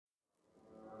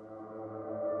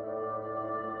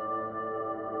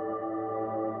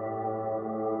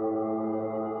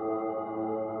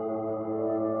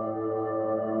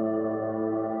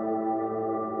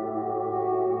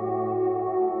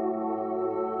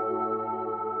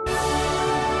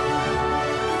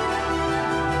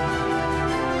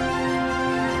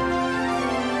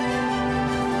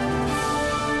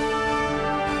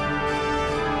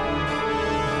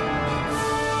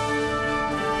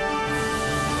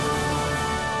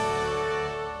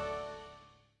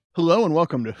Hello and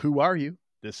welcome to Who Are You?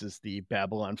 This is the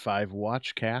Babylon 5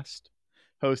 Watchcast,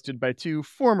 hosted by two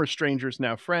former strangers,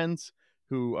 now friends,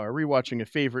 who are rewatching a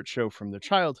favorite show from their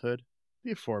childhood,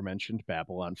 the aforementioned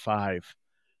Babylon 5.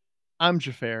 I'm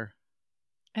Xhafer.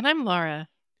 And I'm Laura.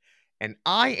 And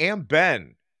I am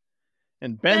Ben.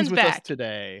 And Ben's with back. us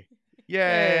today.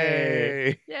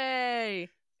 Yay! Yay!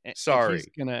 Sorry. He's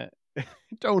gonna...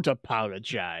 Don't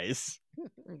apologize.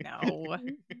 No.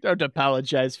 Don't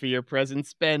apologize for your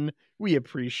presence, Ben. We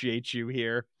appreciate you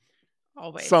here.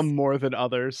 Always. Some more than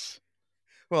others.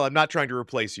 Well, I'm not trying to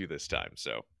replace you this time,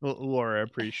 so. Laura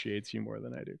appreciates you more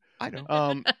than I do. I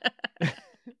know.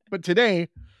 But today,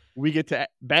 we get to...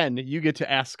 Ben, you get to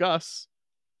ask us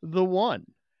the one.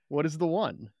 What is the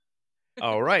one?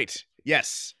 All right.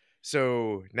 Yes.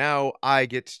 So now I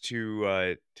get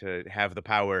to have the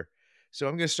power. So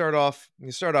I'm going to start off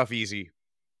easy.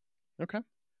 Okay.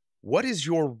 What is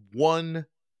your one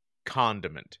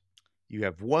condiment? You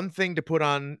have one thing to put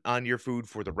on your food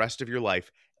for the rest of your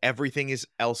life. Everything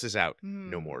else is out.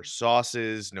 No more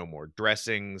sauces, no more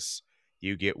dressings.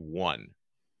 You get one.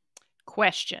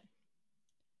 Question.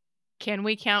 Can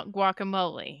we count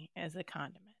guacamole as a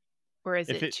condiment? Or is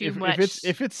it too much?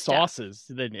 If it's sauces,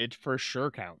 then it for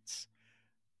sure counts.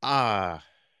 Guacamole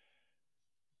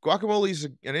is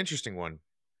an interesting one.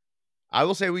 I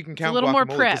will say we can count a little guacamole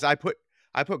more prep. because I put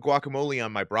guacamole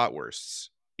on my bratwursts.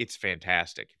 It's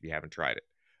fantastic if you haven't tried it.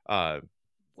 Wow.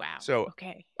 So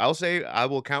okay. I'll say I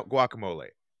will count guacamole.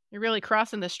 You're really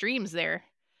crossing the streams there.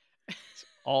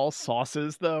 All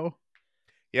sauces, though?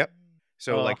 Yep.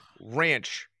 So like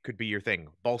ranch could be your thing.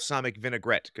 Balsamic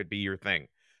vinaigrette could be your thing.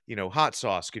 You know, hot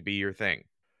sauce could be your thing.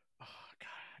 Oh, God.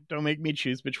 Don't make me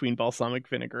choose between balsamic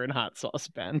vinegar and hot sauce,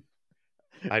 Ben.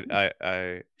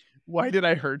 Why did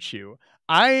I hurt you?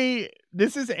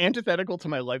 This is antithetical to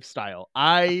my lifestyle.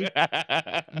 This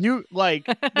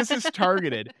is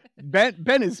targeted.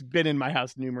 Ben has been in my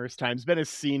house numerous times. Ben has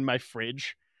seen my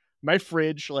fridge. My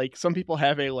fridge, like some people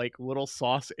have a like little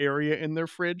sauce area in their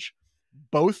fridge.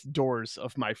 Both doors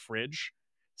of my fridge,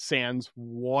 sans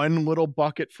one little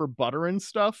bucket for butter and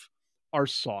stuff, are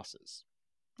sauces.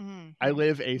 I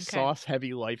live a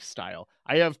sauce-heavy lifestyle.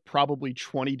 I have probably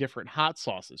 20 different hot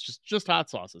sauces, just hot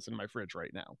sauces in my fridge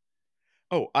right now.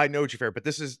 Oh, I know, Xhafer, but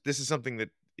this is something that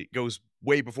it goes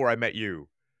way before I met you.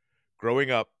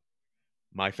 Growing up,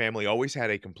 my family always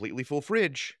had a completely full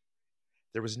fridge.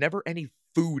 There was never any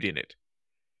food in it.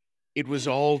 It was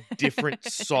all different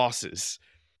sauces.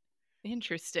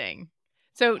 Interesting.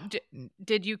 So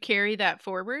did you carry that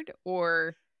forward,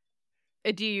 or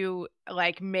do you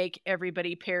like make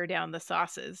everybody pare down the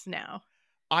sauces now?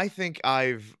 I think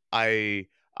I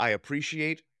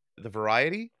appreciate the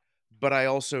variety, but I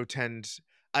also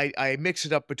I mix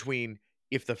it up between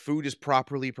if the food is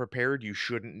properly prepared, you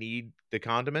shouldn't need the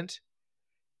condiment.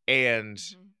 And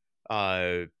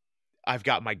I've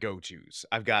got my go-tos.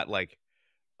 I've got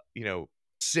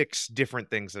 6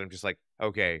 different things that I'm just like,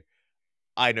 okay,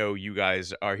 I know you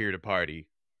guys are here to party.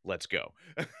 Let's go.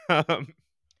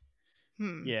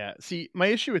 Yeah. See, my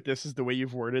issue with this is the way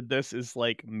you've worded this is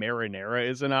like marinara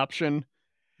is an option.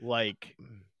 Like,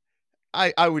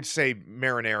 I would say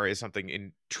marinara is something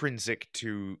intrinsic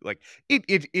to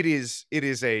it is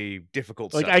a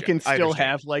difficult subject. I can still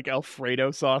have like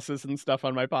Alfredo sauces and stuff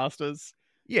on my pastas.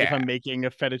 Yeah. If I'm making a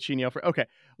fettuccine Alfredo. Okay.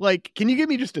 Like, can you give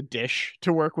me just a dish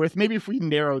to work with? Maybe if we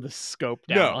narrow the scope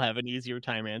down, I'll have an easier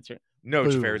time answering. No,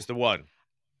 Xhafer, it's the one.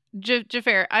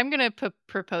 Xhafer, I'm going to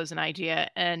propose an idea,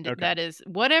 and that is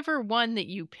whatever one that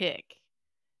you pick,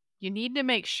 you need to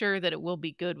make sure that it will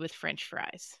be good with French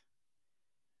fries.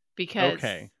 Because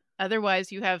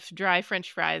otherwise you have dry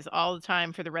French fries all the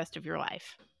time for the rest of your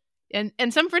life.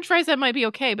 And some French fries that might be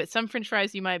okay, but some French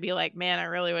fries you might be like, man, I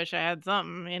really wish I had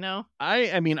something, you know?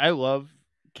 I mean, I love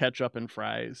ketchup and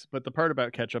fries, but the part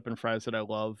about ketchup and fries that I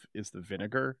love is the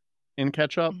vinegar in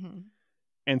ketchup. Mm-hmm.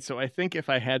 And so I think if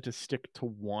I had to stick to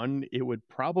one, it would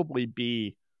probably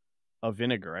be a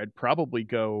vinegar. I'd probably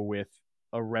go with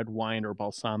a red wine or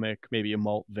balsamic, maybe a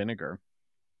malt vinegar.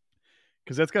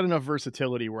 Because that's got enough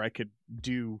versatility where I could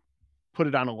put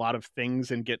it on a lot of things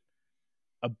and get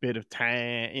a bit of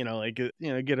tang,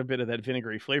 get a bit of that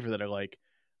vinegary flavor that I like.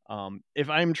 If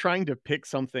I'm trying to pick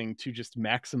something to just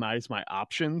maximize my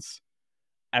options,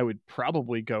 I would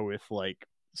probably go with like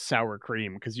sour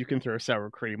cream, because you can throw sour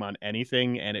cream on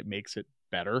anything and it makes it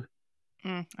better.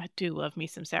 I do love me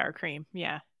some sour cream.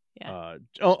 Yeah.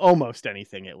 Almost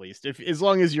anything, at least, as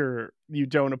long as you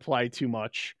don't apply too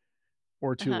much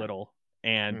or too little,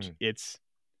 and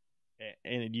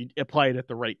you apply it at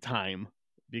the right time.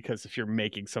 Because if you're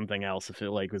making something else, if it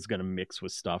like was going to mix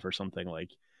with stuff or something,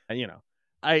 like,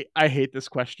 I hate this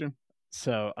question.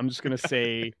 So I'm just gonna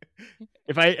say,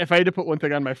 if I had to put one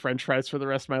thing on my French fries for the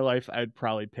rest of my life, I'd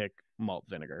probably pick malt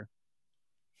vinegar.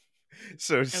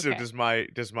 So does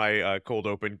my cold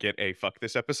open get a fuck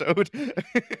this episode?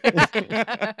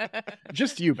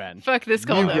 Just you, Ben. Fuck this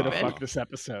cold open. You get a fuck this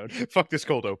episode. Fuck this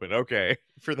cold open. Okay.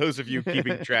 For those of you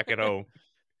keeping track at home.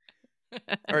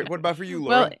 All right. What about for you,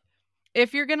 Laura? Well,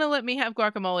 if you're gonna let me have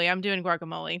guacamole, I'm doing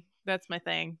guacamole. That's my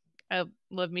thing. I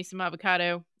love me some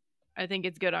avocado. I think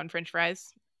it's good on French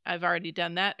fries. I've already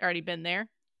done that. Already been there.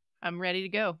 I'm ready to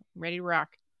go. I'm ready to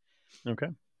rock. Okay.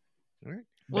 All right.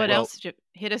 What else?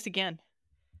 Hit us again.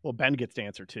 Well, Ben gets to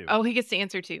answer too. Oh, he gets to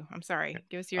answer too. I'm sorry.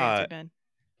 Give us your answer, Ben.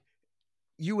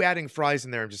 You adding fries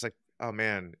in there, I'm just like, oh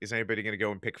man, is anybody going to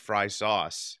go and pick fry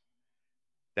sauce?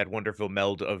 That wonderful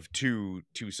meld of two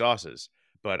sauces.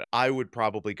 But I would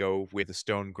probably go with a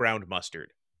stone ground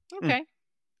mustard. Okay.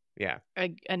 Yeah.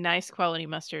 A nice quality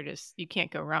mustard is, you can't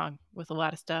go wrong with a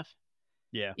lot of stuff.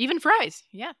 Yeah. Even fries.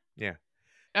 Yeah. Yeah.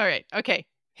 All right. Okay.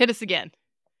 Hit us again.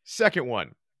 Second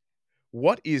one.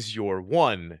 What is your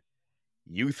one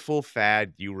youthful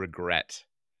fad you regret?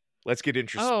 Let's get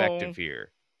introspective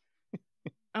here.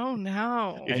 Oh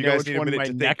no! If you guys need a one of minute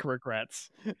my to neck think, regrets.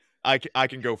 I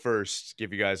can go first.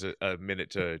 Give you guys a minute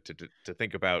to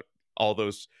think about all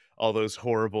those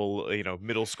horrible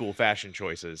middle school fashion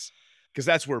choices, because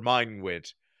that's where mine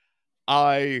went.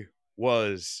 I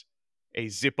was a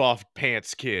zip off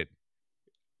pants kid,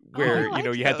 where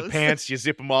you had the pants, you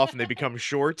zip them off, and they become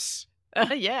shorts.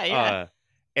 Yeah.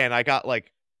 And I got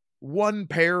like one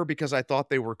pair because I thought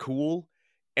they were cool.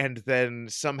 And then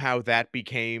somehow that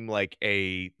became like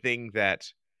a thing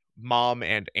that mom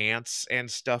and aunts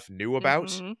and stuff knew about.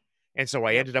 Mm-hmm. And so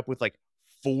I ended up with like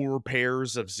 4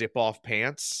 pairs of zip off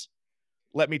pants.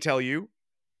 Let me tell you,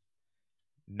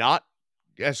 not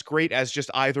as great as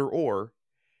just either or.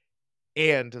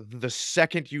 And the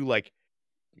second you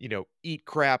eat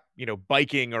crap,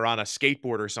 biking or on a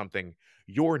skateboard or something,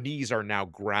 your knees are now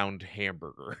ground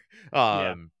hamburger.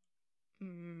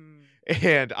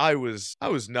 And I was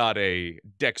not a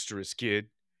dexterous kid,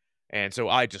 and so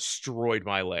I destroyed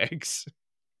my legs.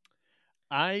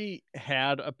 I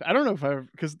don't know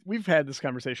because we've had this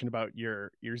conversation about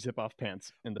your zip off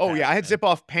pants in the past. Oh yeah, I had zip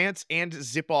off pants and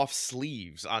zip off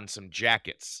sleeves on some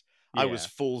jackets. Yeah. I was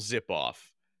full zip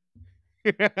off.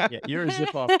 Yeah, you're a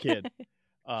zip off kid.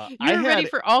 You're ready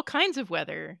for all kinds of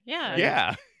weather. Yeah.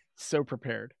 Yeah. So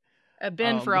prepared.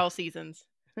 Ben for all seasons.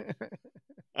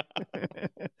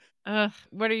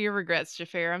 What are your regrets,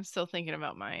 Xhafer? I'm still thinking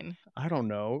about mine. I don't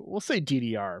know. We'll say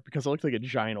DDR because I looked like a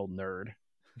giant old nerd.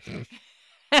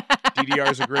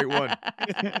 DDR is a great one.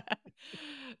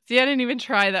 See, I didn't even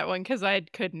try that one because I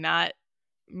could not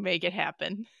make it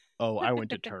happen. Oh, I went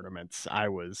to tournaments. I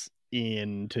was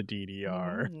into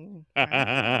DDR.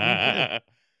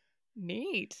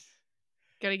 Neat.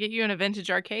 Gotta get you in a vintage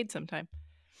arcade sometime.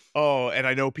 Oh, and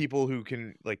I know people who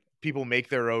can, people make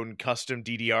their own custom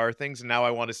DDR things, and now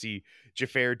I want to see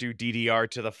Xhafer do DDR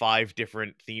to the 5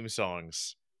 different theme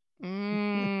songs.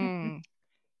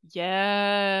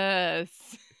 Yes.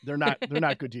 They're not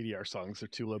good DDR songs. They're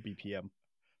too low BPM.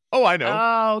 Oh, I know.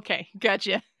 Oh, okay.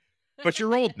 Gotcha. But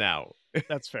you're old now.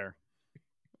 That's fair.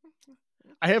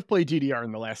 I have played DDR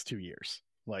in the last 2 years,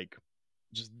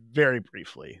 just very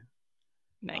briefly.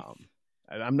 Nice.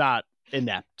 I'm not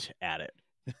inept at it.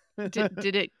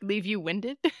 Did it leave you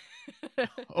winded?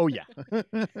 Oh yeah.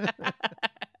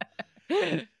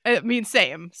 I mean,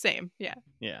 same. Yeah.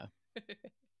 Yeah.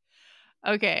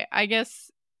 Okay, I guess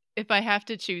if I have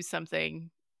to choose something,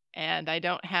 and I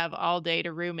don't have all day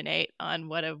to ruminate on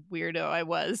what a weirdo I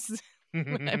was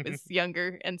when I was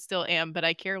younger and still am, but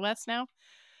I care less now.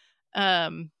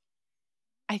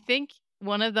 I think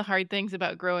one of the hard things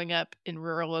about growing up in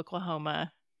rural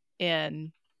Oklahoma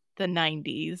in the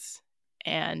 90s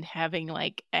and having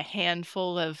a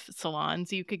handful of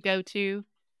salons you could go to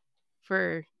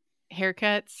for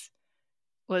haircuts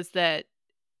was that,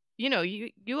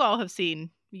 you all have seen,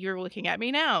 you're looking at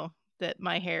me now, that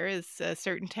my hair is a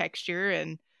certain texture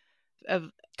and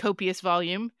of copious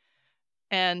volume.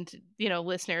 And,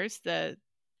 listeners, the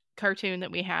cartoon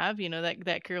that we have,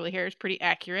 that curly hair is pretty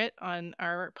accurate on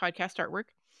our podcast artwork.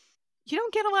 You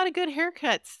don't get a lot of good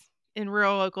haircuts in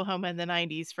rural Oklahoma in the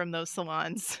 90s from those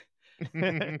salons.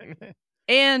 And,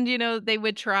 they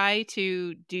would try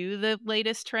to do the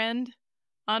latest trend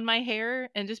on my hair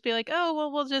and just be like, oh,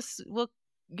 well,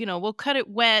 we'll cut it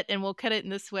wet and we'll cut it in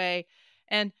this way.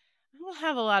 And I don't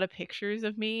have a lot of pictures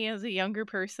of me as a younger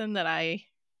person that I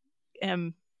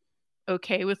am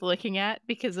okay with looking at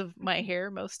because of my hair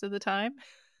most of the time.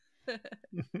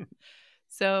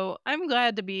 So I'm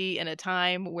glad to be in a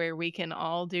time where we can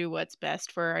all do what's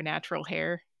best for our natural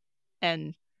hair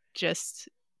and just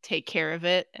take care of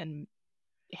it and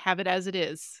have it as it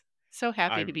is. So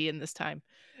happy to I'm be in this time.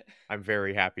 I'm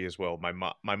very happy as well.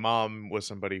 My mom was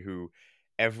somebody who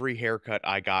every haircut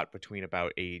I got between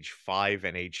about age 5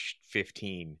 and age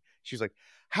 15, she was like,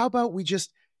 "How about we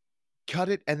just cut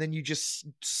it and then you just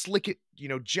slick it,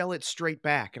 gel it straight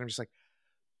back?" And I'm just like,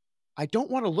 "I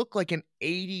don't want to look like an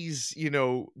 80s,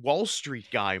 Wall Street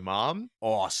guy, Mom."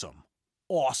 Awesome.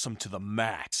 Awesome to the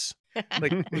max.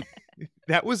 Like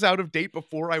that was out of date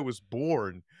before I was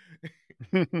born.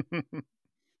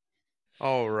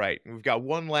 All right, we've got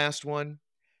one last one.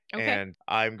 Okay. And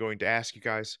I'm going to ask you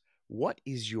guys, what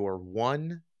is your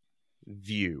one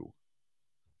view?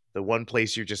 The one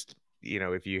place you're just,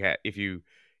 if you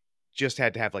just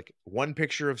had to have like one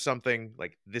picture of something,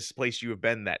 like this place you have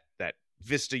been, that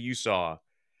vista you saw,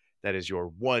 that is your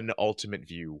one ultimate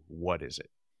view. What is it?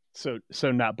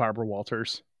 So not Barbara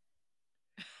Walters.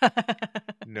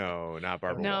 No, not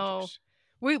Barbara No. Walters.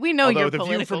 We know Although your the view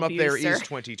political from up views, there sir. is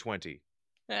 2020.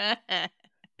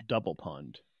 Double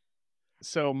pund.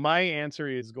 So my answer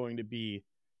is going to be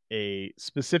a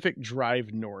specific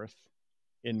drive north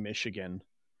in Michigan,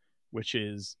 which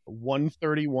is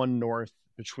 131 north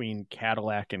between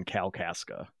Cadillac and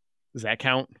Kalkaska. Does that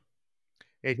count?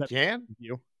 It can?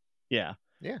 You? Yeah.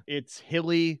 Yeah. It's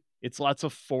hilly. It's lots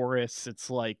of forests. It's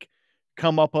like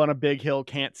come up on a big hill,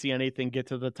 can't see anything, get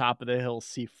to the top of the hill,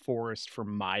 see forest for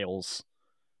miles.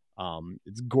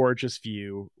 It's gorgeous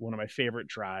view. One of my favorite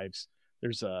drives.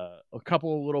 There's a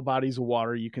couple of little bodies of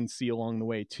water you can see along the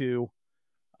way too.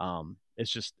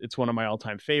 It's one of my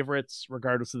all-time favorites,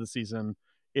 regardless of the season.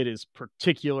 It is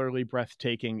particularly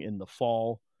breathtaking in the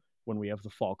fall when we have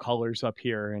the fall colors up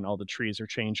here and all the trees are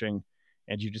changing,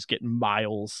 and you just get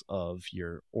miles of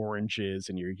your oranges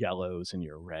and your yellows and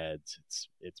your reds.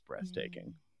 It's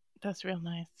breathtaking. That's real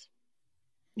nice.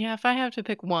 Yeah, if I have to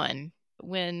pick one,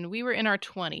 when we were in our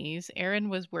 20s, Aaron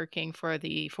was working for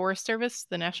the Forest Service,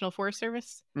 the National Forest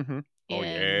Service. Mm-hmm. Oh,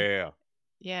 yeah.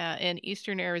 Yeah, in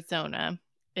eastern Arizona.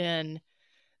 In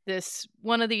this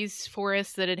one of these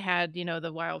forests that had the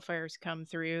wildfires come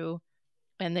through,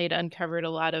 and they'd uncovered a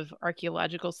lot of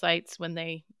archaeological sites when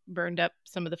they burned up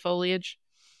some of the foliage.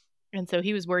 And so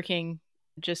he was working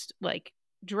just like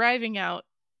driving out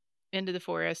into the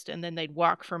forest, and then they'd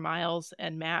walk for miles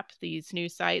and map these new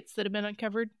sites that have been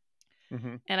uncovered.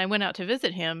 Mm-hmm. And I went out to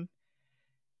visit him,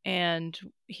 and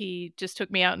he just took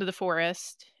me out into the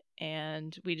forest,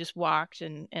 and we just walked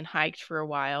and hiked for a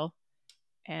while.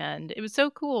 And it was so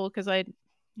cool because I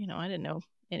didn't know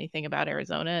anything about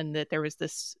Arizona, and that there was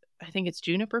this, I think it's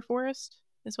juniper forest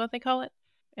is what they call it.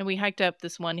 And we hiked up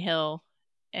this one hill,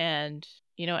 and,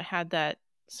 it had that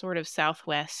sort of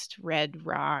southwest red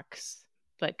rocks,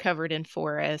 but covered in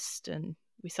forest. And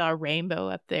we saw a rainbow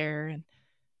up there, and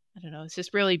I don't know, it's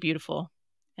just really beautiful.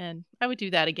 And I would do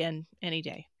that again any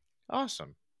day.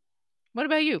 Awesome. What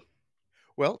about you?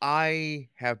 Well, I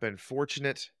have been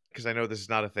fortunate, because I know this is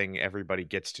not a thing everybody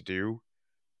gets to do,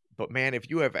 but man, if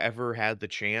you have ever had the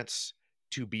chance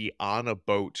to be on a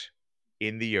boat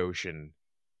in the ocean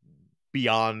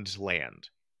beyond land,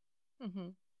 Mm-hmm.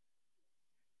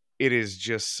 it is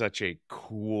just such a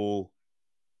cool,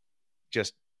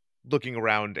 just looking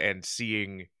around and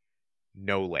seeing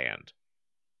no land.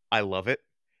 I love it.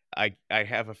 I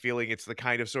have a feeling it's the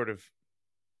kind of sort of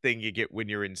thing you get when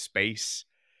you're in space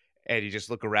and you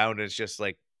just look around and it's just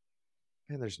like,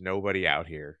 man, there's nobody out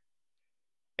here.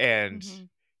 And,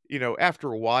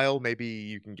 after a while, maybe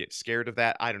you can get scared of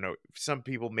that. I don't know. Some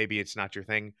people, maybe it's not your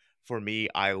thing. For me,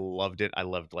 I loved it. I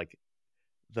loved like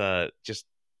the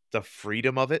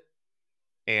freedom of it.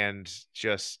 And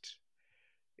just,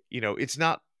 it's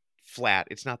not flat.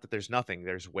 It's not that there's nothing.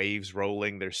 There's waves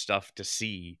rolling. There's stuff to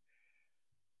see.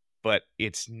 But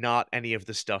it's not any of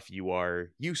the stuff you are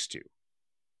used to.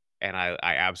 And I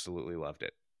absolutely loved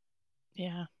it.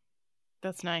 Yeah,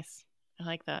 that's nice. I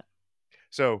like that.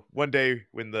 So one day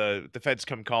when the feds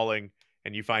come calling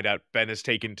and you find out Ben is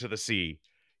taken to the sea,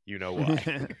 you know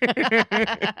why.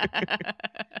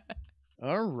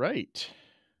 All right.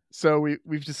 So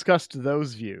we've discussed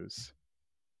those views.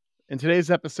 And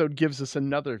today's episode gives us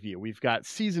another view. We've got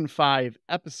Season 5,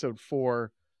 Episode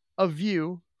 4, A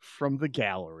View from the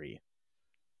Gallery.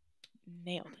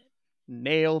 Nailed it.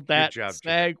 Nailed that Good job,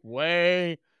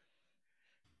 segue.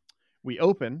 We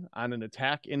open on an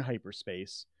attack in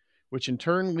hyperspace, which in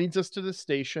turn leads us to the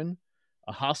station.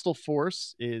 A hostile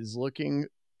force is looking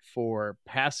for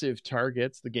passive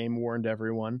targets. The game warned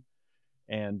everyone.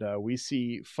 And we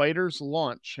see fighters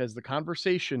launch as the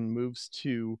conversation moves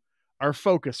to our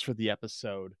focus for the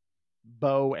episode,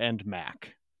 Bo and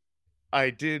Mac. I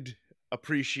did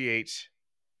appreciate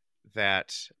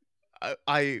that.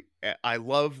 I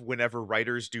love whenever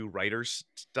writers do writers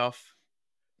stuff.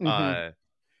 Mm-hmm.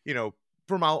 You know,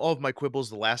 from all of my quibbles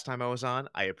the last time I was on,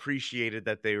 I appreciated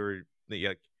that they were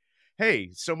like,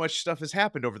 hey, so much stuff has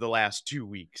happened over the last 2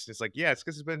 weeks. It's like, yeah, it's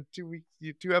because it's been 2 weeks,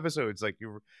 2 episodes. Like,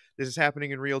 this is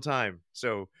happening in real time.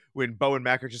 So when Bo and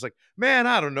Mac are just like, man,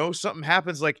 I don't know, something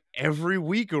happens like every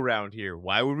week around here.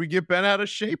 Why would we get bent out of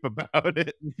shape about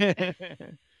it?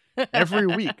 Every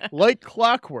week, like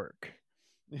clockwork.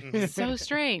 So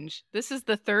strange. This is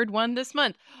the third one this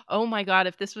month. Oh my God,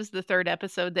 if this was the third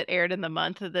episode that aired in the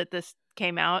month that this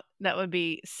came out, that would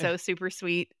be so super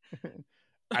sweet.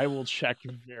 I will check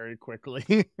very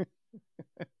quickly.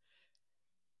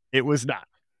 It was not.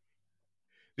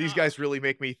 These guys really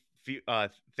make me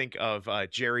think of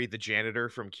Jerry the janitor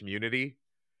from Community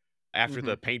after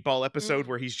the paintball episode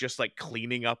where he's just like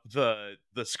cleaning up the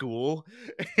school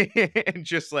and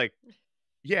just like,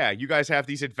 yeah, you guys have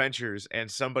these adventures and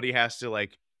somebody has to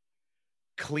like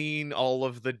clean all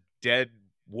of the dead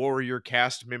warrior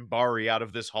cast Mimbari out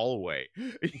of this hallway.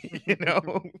 You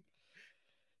know?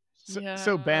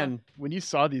 So Ben, when you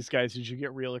saw these guys, did you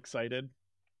get real excited?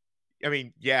 I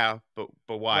mean, yeah, but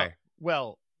why?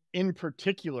 Well, in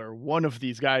particular, one of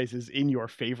these guys is in your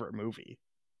favorite movie.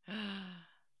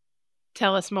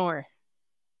 Tell us more.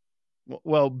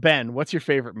 Well, Ben, what's your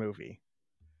favorite movie?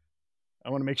 I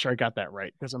want to make sure I got that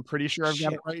right, because I'm pretty sure I've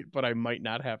got it right, but I might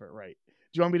not have it right.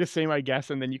 Do you want me to say my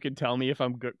guess, and then you can tell me if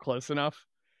I'm close enough?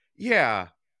 Yeah.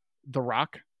 The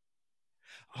Rock?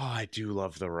 Oh, I do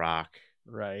love The Rock.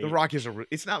 Right. The Rock is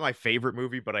it's not my favorite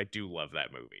movie, but I do love that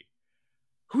movie.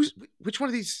 Which one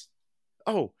of these?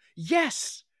 Oh,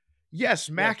 yes. Yes,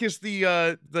 Mac is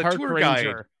the Park tour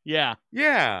Ranger. guide. Yeah.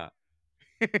 Yeah.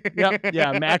 Yep.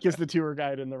 Yeah, Mac is the tour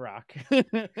guide in The Rock.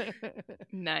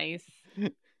 Nice.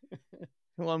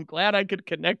 Well, I'm glad I could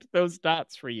connect those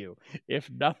dots for you, if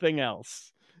nothing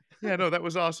else. Yeah, no, that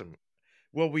was awesome.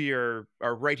 Well, we are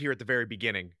right here at the very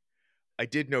beginning. I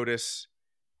did notice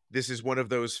this is one of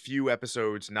those few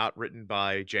episodes not written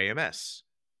by JMS.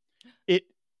 It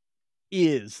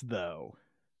is, though.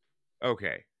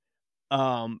 Okay.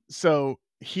 So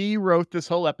he wrote this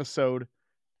whole episode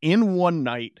in one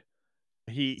night.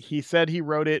 He said he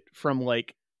wrote it from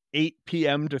like 8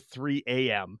 p.m. to 3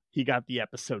 a.m. He got the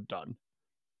episode done.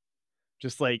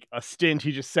 Just like a stint,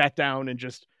 he just sat down and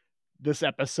just this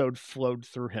episode flowed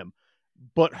through him.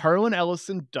 But Harlan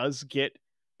Ellison does get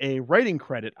a writing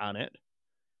credit on it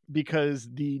because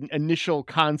the initial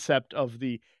concept of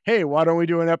the, hey, why don't we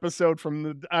do an episode from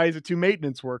the eyes of two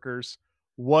maintenance workers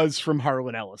was from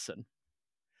Harlan Ellison.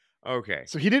 Okay.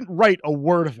 So he didn't write a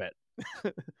word of it,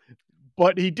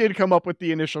 but he did come up with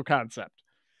the initial concept.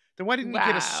 Then why didn't he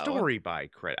get a story by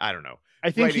credit? I don't know. I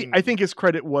think his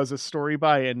credit was a story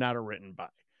by and not a written by.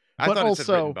 I thought it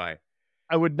said written by.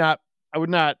 I would not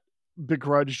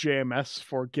begrudge JMS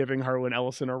for giving Harlan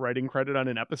Ellison a writing credit on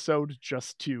an episode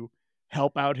just to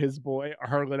help out his boy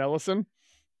Harlan Ellison.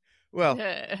 Well,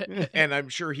 and I'm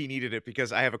sure he needed it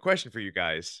because I have a question for you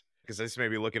guys because this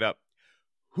made me look it up.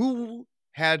 Who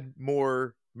had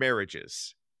more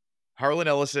marriages, Harlan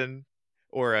Ellison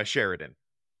or Sheridan?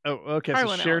 Oh, okay.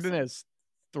 Harlan so Sheridan Ellison. has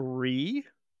 3.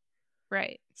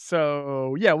 Right.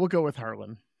 So yeah, we'll go with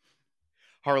Harlan.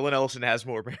 Harlan Ellison has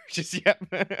more marriages. Yeah.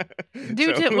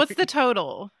 Dude, what's the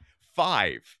total?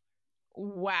 5.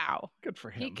 Wow. Good for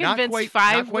him. He convinced 5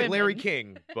 not quite women. Larry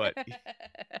King, but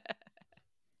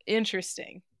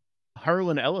Interesting.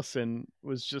 Harlan Ellison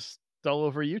was just all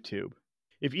over YouTube.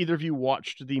 If either of you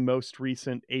watched the most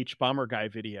recent H Bomber Guy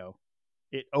video,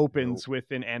 it opens with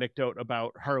an anecdote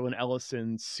about Harlan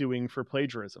Ellison suing for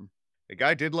plagiarism. The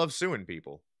guy did love suing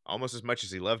people almost as much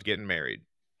as he loved getting married.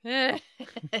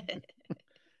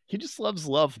 He just loves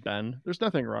love, Ben. There's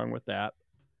nothing wrong with that.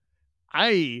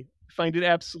 I find it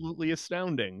absolutely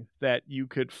astounding that you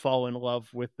could fall in love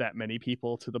with that many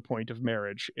people to the point of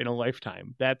marriage in a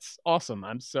lifetime. That's awesome.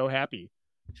 I'm so happy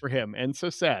for him and so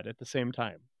sad at the same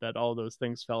time that all those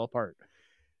things fell apart.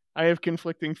 I have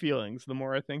conflicting feelings the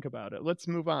more I think about it. Let's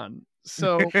move on.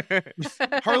 So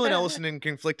Harlan Ellison and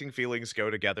conflicting feelings go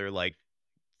together like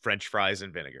French fries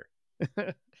and vinegar.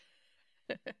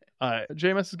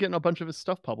 JMS is getting a bunch of his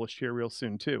stuff published here real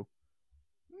soon too.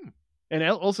 And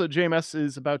also JMS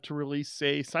is about to release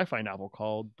a sci-fi novel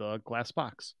called The Glass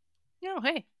Box. Oh,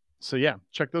 hey. So yeah,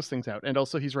 check those things out. And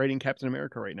also he's writing Captain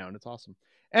America right now and it's awesome.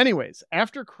 Anyways,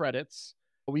 after credits,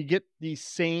 we get the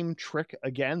same trick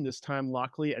again. This time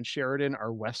Lockley and Sheridan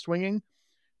are west winging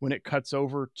when it cuts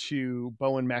over to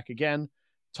Bo and Mac again.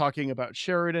 talking about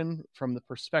Sheridan from the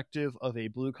perspective of a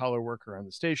blue-collar worker on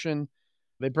the station.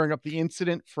 They bring up the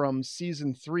incident from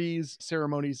season 3's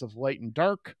Ceremonies of Light and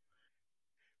Dark.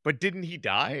 But didn't he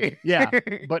die? Yeah,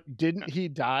 but didn't he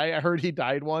die? I heard he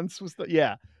died once.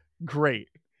 Yeah, great.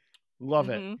 Love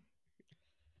it. And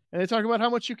they talk about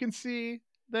how much you can see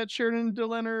that Sheridan and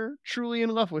Delenn are truly in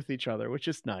love with each other, which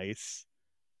is nice.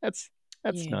 That's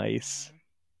nice.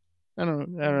 I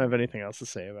don't have anything else to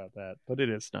say about that, but it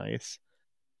is nice.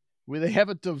 They have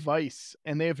a device,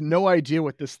 and they have no idea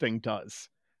what this thing does.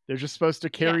 They're just supposed to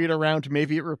carry it around.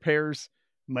 Maybe it repairs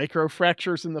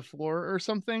microfractures in the floor or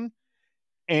something.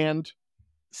 And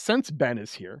since Ben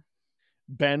is here,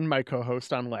 Ben, my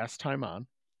co-host on Last Time On,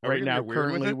 right now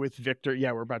currently with Victor.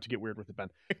 Yeah, we're about to get weird with it, Ben.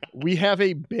 We have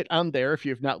a bit on there, if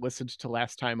you have not listened to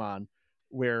Last Time On,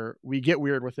 where we get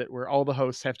weird with it, where all the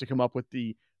hosts have to come up with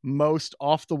the most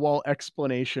off-the-wall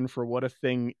explanation for what a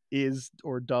thing is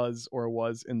or does or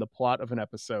was in the plot of an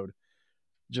episode,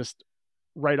 just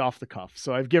right off the cuff.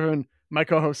 So I've given my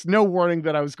co-host no warning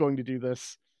that I was going to do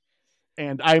this,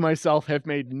 and I myself have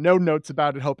made no notes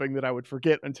about it, hoping that I would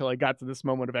forget until I got to this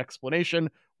moment of explanation,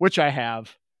 which I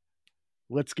have.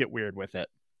 Let's get weird with it.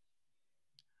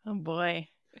 Oh boy.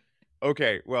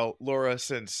 Okay, well, Laura,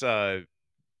 since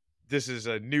this is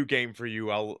a new game for you,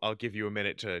 I'll give you a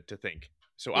minute to think.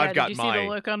 So I've got did you see the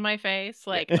look on my face?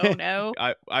 Like, oh no.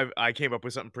 I came up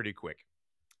with something pretty quick.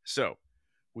 So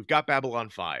we've got Babylon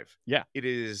 5. Yeah. It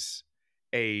is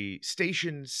a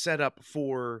station set up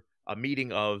for a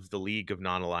meeting of the League of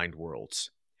Non-Aligned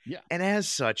Worlds. Yeah. And as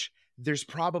such, there's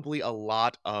probably a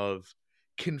lot of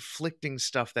conflicting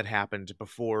stuff that happened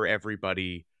before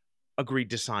everybody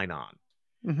agreed to sign on.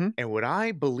 Mm-hmm. And what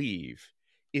I believe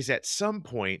is at some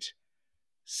point,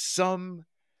 some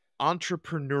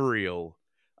entrepreneurial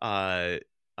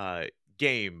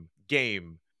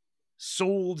game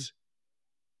sold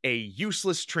a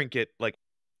useless trinket, like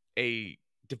a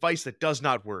device that does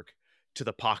not work, to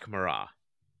the Pakmara.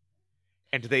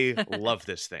 And they love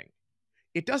this thing.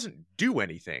 It doesn't do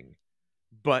anything,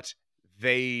 but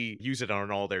they use it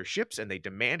on all their ships, and they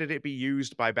demanded it be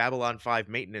used by Babylon 5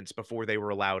 maintenance before they were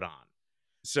allowed on.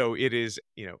 So it is,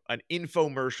 an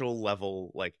infomercial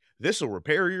level, like, this will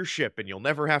repair your ship and you'll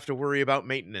never have to worry about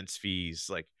maintenance fees.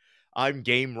 Like, I'm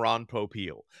game Ron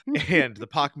Popeil. And the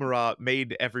Pakmara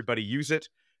made everybody use it,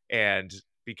 and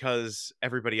because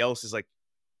everybody else is like,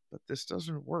 but this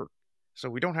doesn't work, so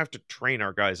we don't have to train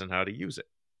our guys on how to use it.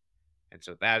 And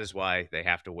so that is why they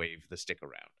have to wave the stick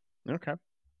around. Okay.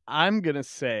 I'm going to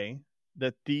say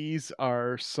that these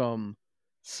are some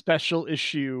special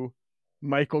issue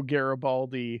Michael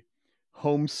Garibaldi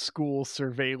homeschool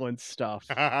surveillance stuff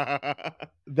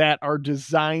that are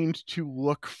designed to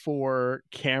look for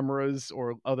cameras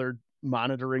or other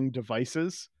monitoring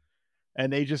devices,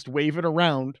 and they just wave it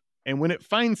around, and when it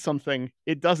finds something,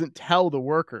 it doesn't tell the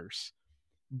workers,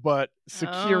 but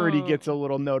security gets a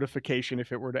little notification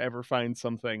if it were to ever find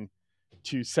something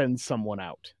to send someone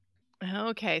out.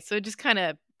 Okay, so it just kind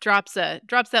of drops that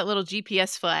little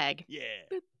GPS flag. Yeah.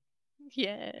 Boop.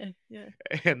 Yeah.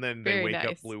 And then they Very wake nice.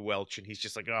 up Blue Welch, and he's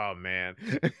just like, oh, man.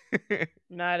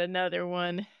 Not another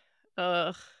one.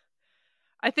 Ugh.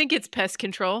 I think it's pest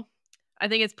control. I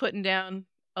think it's putting down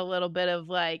a little bit of,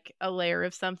 like, a layer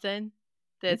of something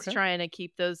that's trying to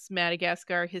keep those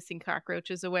Madagascar hissing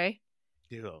cockroaches away.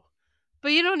 Ew.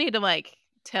 But you don't need to, like,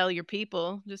 tell your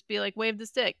people. Just be like, wave the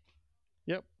stick.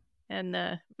 Yep.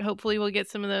 And hopefully we'll get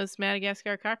some of those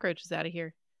Madagascar cockroaches out of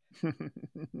here.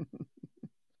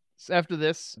 So after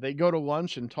this, they go to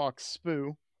lunch and talk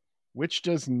spoo, which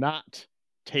does not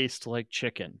taste like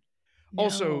chicken. No.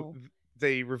 Also,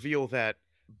 they reveal that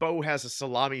Bo has a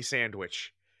salami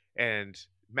sandwich, and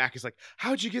Mac is like,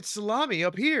 how'd you get salami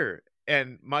up here?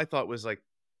 And my thought was like,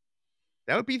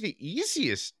 that would be the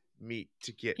easiest meat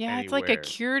to get anywhere. It's like a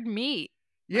cured meat.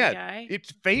 Yeah, it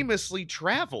famously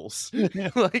travels.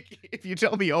 Like, if you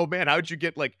tell me, oh man, how'd you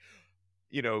get, like,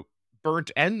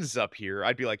 burnt ends up here,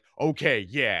 I'd be like, okay,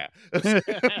 yeah.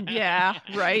 Yeah,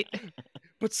 right.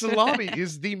 But salami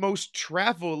is the most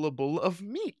travelable of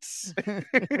meats.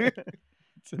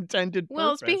 It's intended purpose.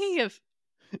 Well, speaking of,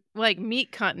 like,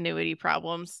 meat continuity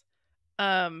problems,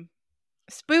 spoo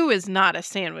is not a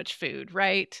sandwich food,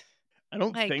 right? I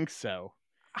don't think so.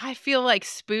 I feel like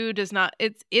spoo does not.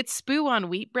 It's spoo on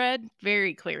wheat bread,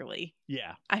 very clearly.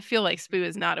 Yeah. I feel like spoo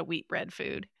is not a wheat bread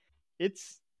food.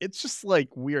 It's just like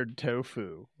weird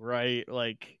tofu, right?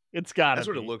 Like, it's gotta That's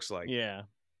be. what it looks like. Yeah.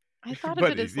 I thought of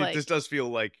it as like... This does feel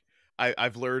like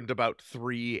I've learned about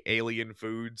 3 alien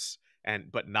foods,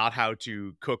 but not how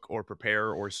to cook or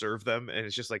prepare or serve them. And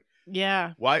it's just like,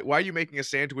 yeah. Why are you making a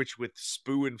sandwich with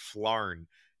spoo and flarn?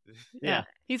 Yeah.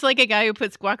 He's like a guy who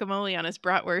puts guacamole on his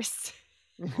bratwurst.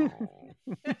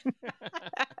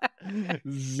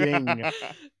 Zing.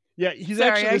 Yeah, he's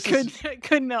Sorry, actually. I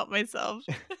couldn't help myself.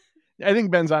 I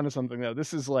think Ben's onto something though.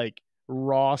 This is like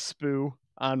raw spoo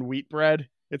on wheat bread.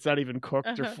 It's not even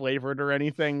cooked or flavored or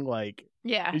anything. Like,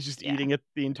 yeah, he's just eating it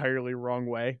the entirely wrong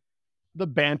way. The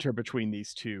banter between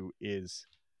these two is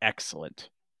excellent.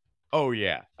 Oh,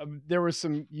 yeah. There was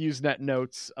some Usenet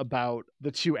notes about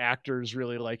the two actors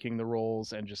really liking the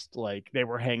roles and just like they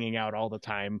were hanging out all the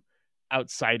time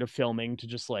outside of filming to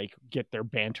just like get their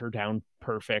banter down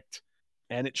perfect.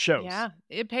 And it shows. Yeah,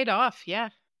 it paid off. Yeah,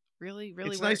 really, really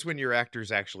It's worked. nice when your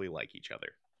actors actually like each other.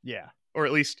 Yeah. Or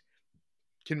at least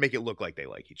can make it look like they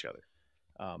like each other.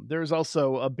 There's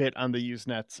also a bit on the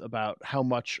Usenets about how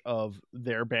much of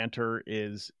their banter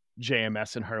is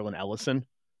JMS and Harlan Ellison.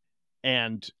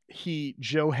 And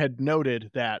Joe had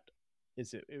noted that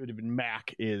it would have been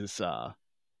Mac is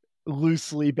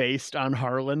loosely based on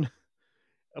Harlan,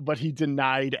 but he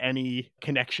denied any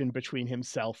connection between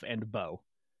himself and Bo.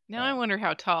 Now I wonder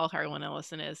how tall Harlan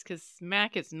Ellison is, because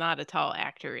Mac is not a tall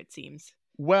actor, it seems.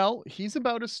 Well, he's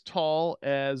about as tall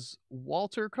as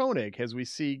Walter Koenig, as we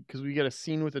see, because we get a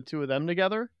scene with the two of them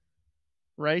together,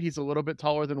 right? He's a little bit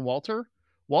taller than Walter.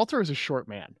 Walter is a short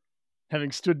man,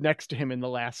 having stood next to him in the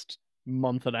last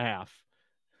month and a half.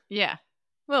 Yeah.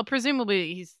 Well,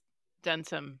 presumably he's done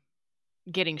some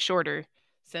getting shorter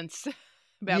since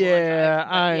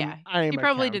Babylon 5. He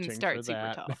probably didn't start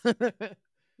super tall.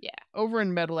 Yeah. Over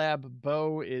in MedLab,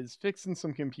 Bo is fixing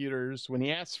some computers when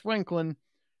he asks Franklin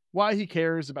why he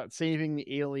cares about saving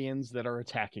the aliens that are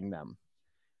attacking them.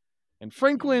 And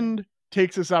Franklin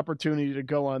takes this opportunity to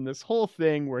go on this whole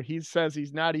thing where he says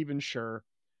he's not even sure.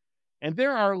 And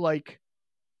there are like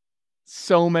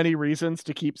so many reasons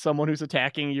to keep someone who's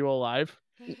attacking you alive.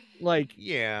 Like,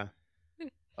 yeah.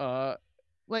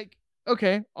 Like,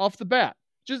 okay, off the bat.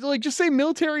 Just say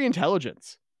military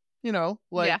intelligence. You know,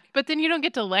 like, yeah, but then you don't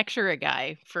get to lecture a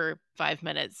guy for 5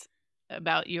 minutes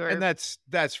about your and that's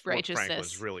what righteousness.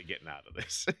 Franklin's really getting out of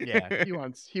this. Yeah,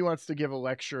 he wants to give a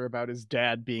lecture about his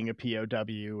dad being a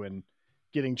POW and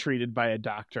getting treated by a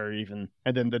doctor, even,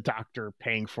 and then the doctor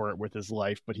paying for it with his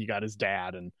life, but he got his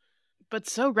dad, but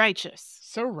so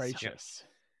righteous.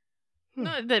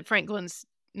 Not that Franklin's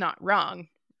not wrong.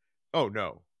 Oh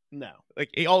no,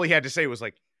 like all he had to say was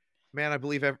like, "Man, I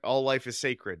believe all life is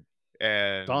sacred."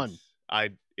 And done.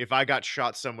 If I got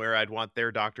shot somewhere, I'd want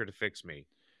their doctor to fix me.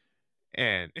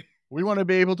 And we want to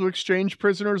be able to exchange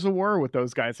prisoners of war with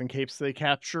those guys in case they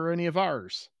capture any of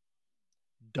ours.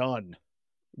 Done.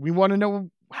 We want to know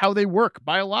how they work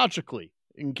biologically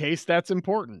in case that's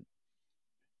important.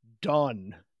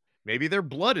 Done. Maybe their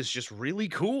blood is just really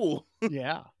cool.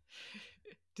 Yeah.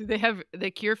 Do they have the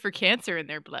cure for cancer in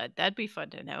their blood? That'd be fun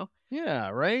to know. Yeah,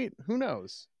 right? Who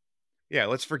knows? Yeah,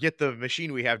 let's forget the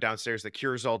machine we have downstairs that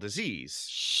cures all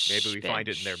disease. Maybe we find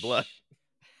it in their blood.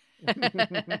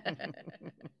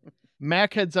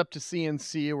 Mac heads up to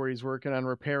CNC where he's working on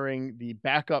repairing the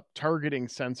backup targeting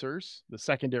sensors, the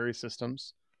secondary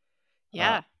systems.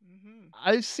 Yeah.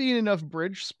 I've seen enough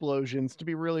bridge explosions to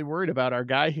be really worried about our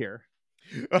guy here.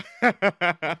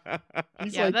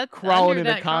 He's crawling in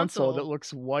a console that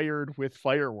looks wired with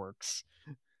fireworks.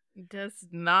 Does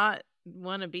not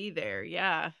want to be there.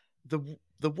 Yeah.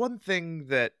 The one thing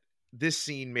that this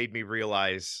scene made me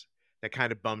realize that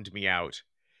kind of bummed me out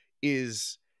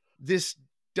is this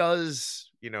does,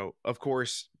 of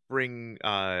course, bring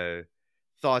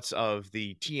thoughts of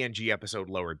the TNG episode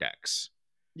Lower Decks.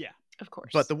 Yeah, of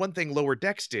course. But the one thing Lower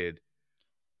Decks did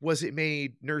was it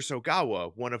made Nurse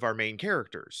Ogawa one of our main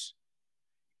characters.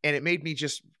 And it made me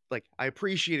just, I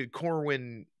appreciated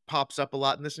Corwin pops up a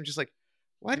lot in this. I'm just like,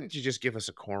 why didn't you just give us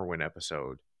a Corwin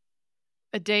episode?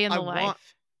 A day in the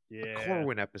life. A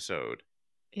Corwin episode.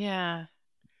 Yeah.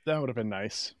 That would have been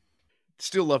nice.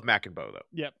 Still love Mac and Bo, though.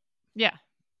 Yep. Yeah.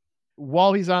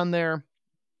 While he's on there,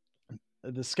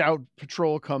 the scout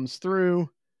patrol comes through,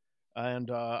 and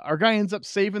our guy ends up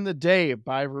saving the day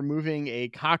by removing a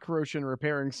cockroach and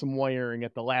repairing some wiring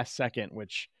at the last second,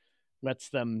 which lets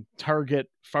them target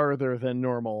farther than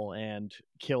normal and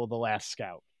kill the last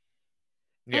scout.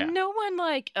 Yeah. And no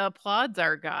one applauds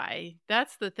our guy.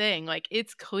 That's the thing.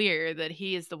 It's clear that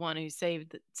he is the one who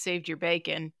saved your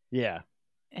bacon. Yeah.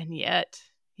 And yet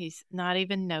he's not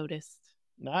even noticed.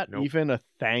 Not even a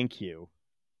thank you.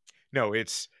 No,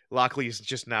 it's Lockley's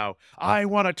just now, I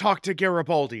want to talk to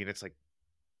Garibaldi. And it's like,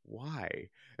 why?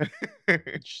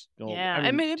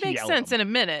 I mean, it makes sense in a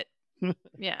minute.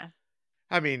 Yeah.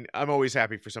 I mean, I'm always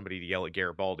happy for somebody to yell at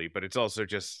Garibaldi, but it's also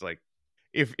just like,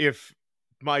 if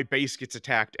my base gets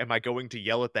attacked, am I going to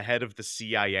yell at the head of the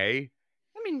CIA?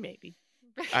 I mean, maybe.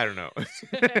 I don't know.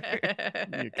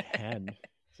 You can.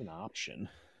 It's an option.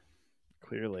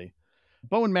 Clearly.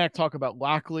 Bo and Mac talk about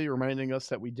Lockley, reminding us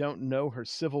that we don't know her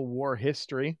Civil War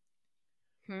history.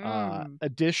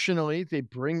 Additionally, they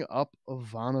bring up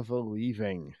Ivanova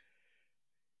leaving.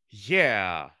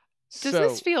 Yeah. Does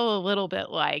this feel a little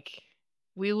bit like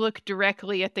we look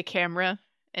directly at the camera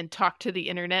and talk to the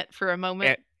internet for a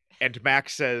moment? And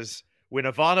Max says, when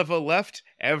Ivanova left,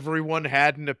 everyone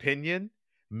had an opinion.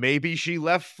 Maybe she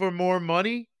left for more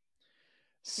money.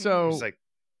 So it's like,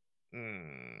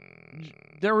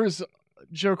 there was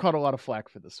Joe caught a lot of flack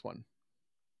for this one,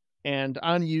 and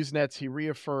on Usenets he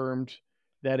reaffirmed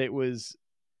that it was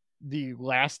the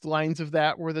last lines of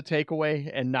that were the takeaway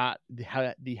and not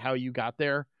the how you got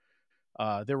there.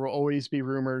 There will always be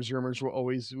rumors. Rumors will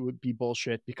always be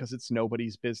bullshit because it's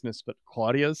nobody's business but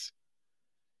Claudia's.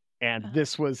 And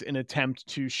this was an attempt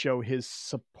to show his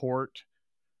support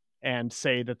and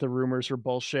say that the rumors were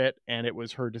bullshit and it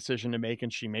was her decision to make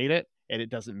and she made it. And it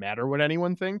doesn't matter what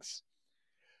anyone thinks.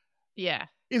 Yeah.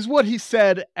 Is what he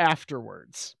said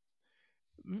afterwards.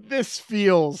 This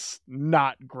feels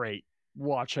not great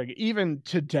watching. Even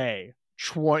today,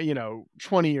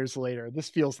 20 years later, this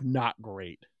feels not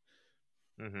great.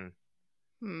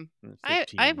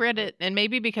 I read it, and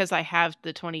maybe because I have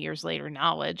the 20 years later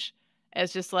knowledge,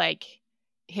 as just like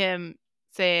him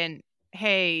saying,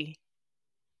 hey,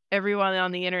 everyone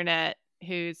on the internet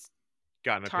who's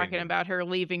talking about her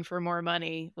leaving for more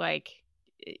money, like,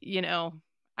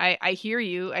 I hear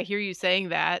you. I hear you saying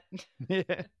that.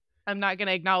 I'm not going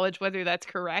to acknowledge whether that's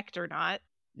correct or not.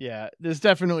 Yeah, this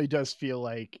definitely does feel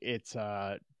like it's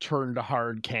turn to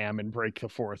hard cam and break the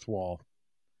fourth wall.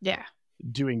 Yeah.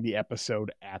 Doing the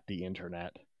episode at the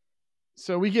internet.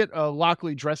 So we get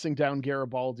Lockley dressing down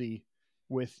Garibaldi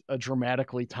with a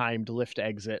dramatically timed lift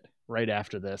exit right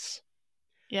after this.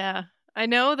 Yeah. I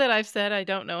know that I've said I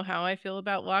don't know how I feel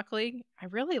about Lockley. I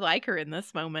really like her in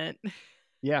this moment.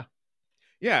 Yeah.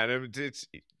 Yeah, and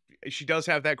she does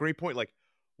have that great point. Like,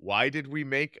 why did we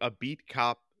make a beat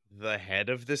cop the head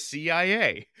of the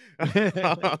CIA?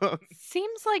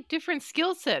 Seems like different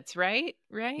skill sets, right?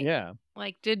 Yeah.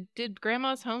 Like, did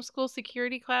Grandma's homeschool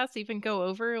security class even go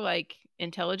over, like,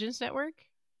 intelligence network?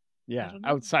 Yeah,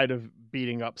 outside of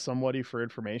beating up somebody for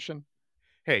information.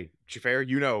 Hey,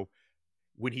 Xhafer,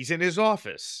 when he's in his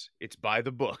office, it's by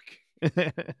the book.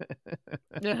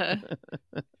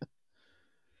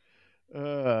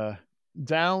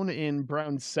 Down in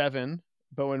Brown 7,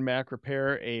 Bo and Mac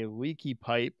repair a leaky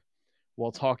pipe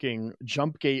while talking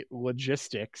Jumpgate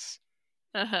logistics.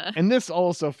 And this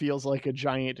also feels like a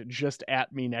giant just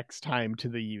at me next time to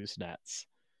the Usenets.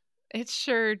 It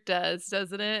sure does,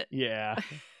 doesn't it? Yeah.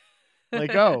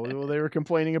 Like, oh, well, they were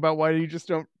complaining about why you just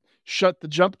don't shut the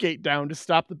Jumpgate down to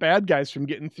stop the bad guys from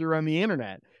getting through on the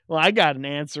internet. Well, I got an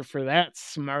answer for that,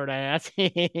 smart ass.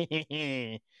 But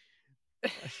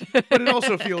it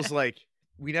also feels like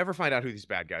we never find out who these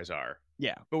bad guys are.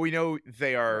 Yeah. But we know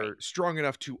they are strong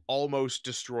enough to almost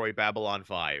destroy Babylon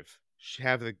 5.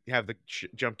 Have the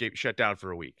Jumpgate shut down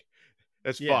for a week.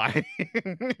 That's fine.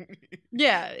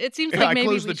 Yeah, it seems like maybe I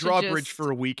close the drawbridge for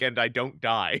a week and I don't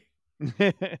die.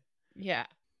 Yeah.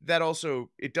 That also,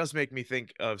 it does make me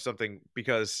think of something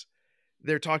because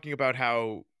they're talking about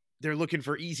how they're looking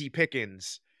for easy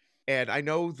pickings. And I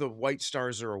know the White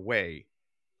Stars are away.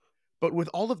 But with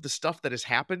all of the stuff that has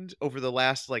happened over the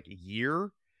last,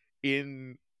 year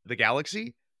in the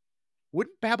galaxy,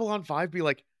 wouldn't Babylon 5 be,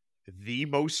 the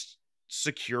most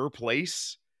secure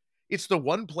place? It's the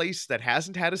one place that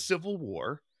hasn't had a civil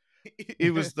war.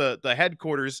 It was the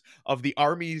headquarters of the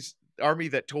army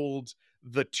that told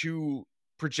the two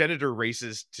progenitor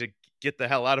races to get the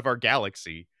hell out of our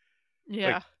galaxy.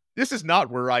 Yeah. This is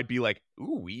not where I'd be like,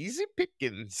 ooh, easy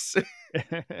pickings.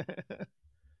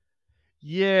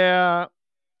 Yeah,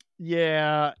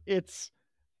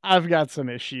 I've got some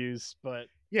issues, but...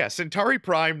 Yeah, Centauri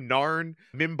Prime, Narn,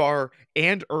 Mimbar,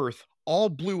 and Earth all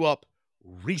blew up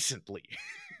recently.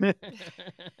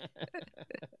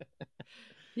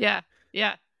 Yeah.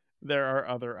 There are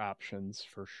other options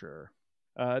for sure.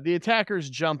 The attackers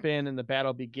jump in and the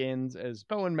battle begins as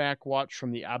Bo and Mac watch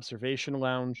from the observation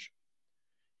lounge.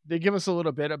 They give us a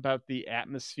little bit about the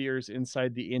atmospheres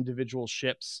inside the individual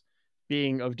ships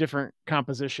being of different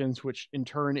compositions, which in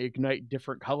turn ignite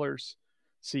different colors.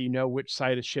 So you know which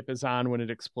side a ship is on when it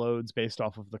explodes based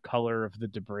off of the color of the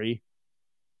debris.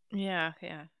 Yeah.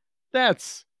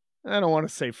 That's, I don't want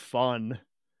to say fun.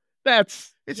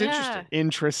 It's interesting.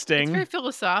 Interesting. It's very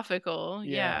philosophical.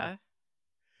 Yeah.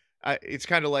 It's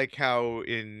kind of like how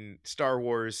in Star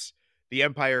Wars, the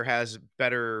Empire has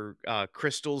better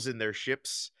crystals in their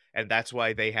ships, and that's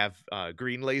why they have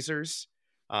green lasers,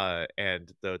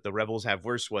 and the rebels have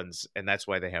worse ones, and that's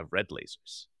why they have red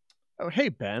lasers. Oh, hey,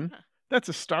 Ben. That's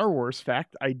a Star Wars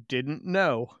fact I didn't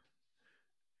know.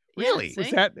 Really? Yeah,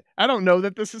 Was that? I don't know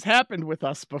that this has happened with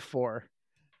us before.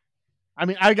 I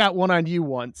mean, I got one on you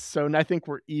once, so I think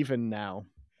we're even now.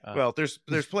 Well, there's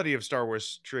plenty of Star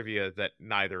Wars trivia that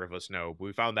neither of us know.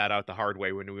 We found that out the hard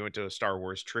way when we went to a Star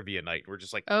Wars trivia night. We're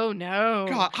just like, oh no,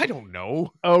 God, I don't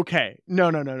know. Okay,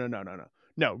 no.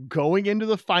 Going into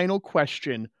the final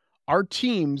question, our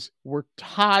teams were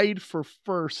tied for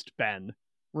first, Ben.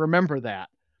 Remember that.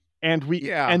 And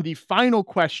and the final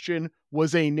question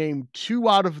was a name 2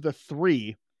 out of the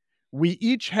 3. We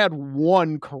each had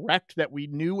one correct that we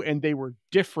knew, and they were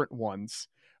different ones.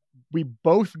 We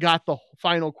both got the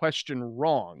final question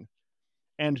wrong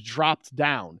and dropped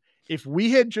down. If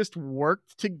we had just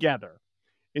worked together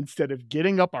instead of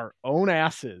getting up our own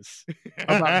asses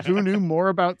about who knew more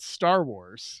about Star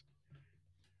Wars,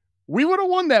 we would have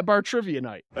won that bar trivia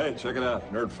night. Hey, check it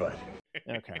out. Nerd fight.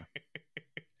 Okay.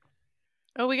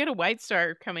 Oh, we got a white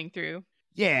star coming through.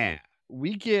 Yeah.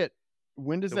 We get,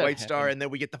 when does The that white happen? star, and then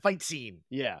we get the fight scene.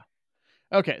 Yeah.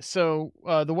 Okay, so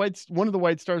one of the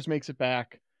white stars makes it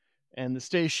back, and the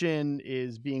station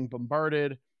is being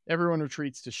bombarded. Everyone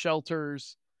retreats to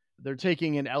shelters. They're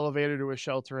taking an elevator to a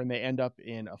shelter, and they end up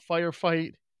in a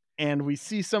firefight. And we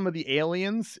see some of the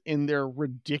aliens in their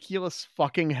ridiculous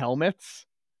fucking helmets.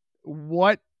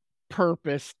 What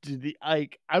purpose did I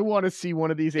want to see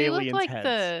one of these aliens'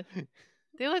 heads.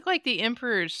 They look like the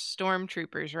Emperor's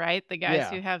stormtroopers, right? The guys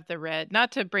who have the red.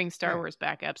 Not to bring Star Wars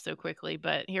back up so quickly,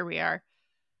 but here we are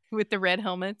with the red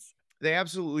helmets. They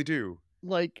absolutely do.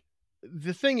 Like,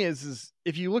 the thing is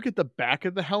if you look at the back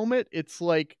of the helmet, it's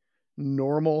like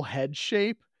normal head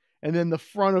shape, and then the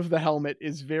front of the helmet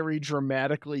is very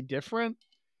dramatically different.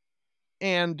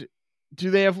 And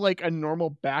do they have like a normal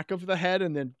back of the head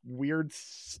and then weird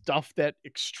stuff that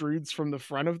extrudes from the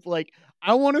front of, like,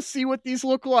 I want to see what these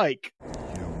look like.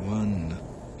 You're one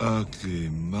ugly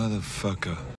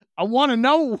motherfucker. I want to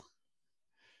know.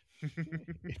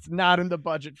 It's not in the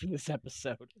budget for this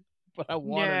episode, but I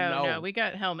want to know. No, we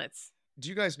got helmets. Do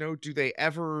you guys know, do they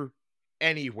ever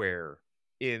anywhere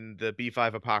in the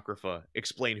B5 Apocrypha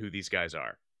explain who these guys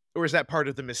are? Or is that part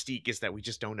of the mystique, is that we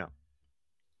just don't know?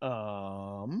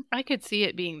 I could see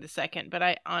it being the second, but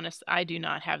I do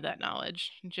not have that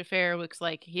knowledge. Xhafer looks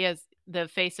like he has the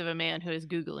face of a man who is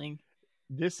Googling.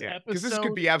 This episode, because this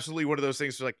could be absolutely one of those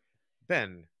things where, like,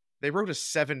 Ben, they wrote a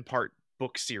 7-part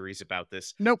book series about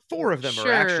this. Nope. 4 of them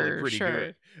are actually pretty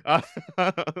good.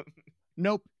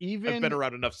 Nope. Even I've been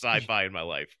around enough sci-fi in my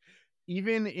life.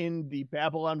 Even in the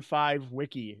Babylon 5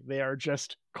 wiki, they are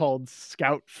just called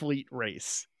Scout Fleet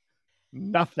Race.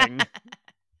 Nothing.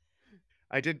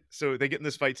 So they get in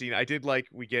this fight scene. I did like,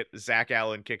 we get Zach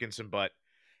Allen kicking some butt,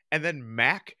 and then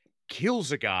Mac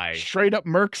kills a guy. Straight up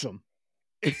murks him.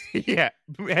 Yeah,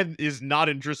 and is not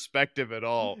introspective at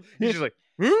all. He's just like,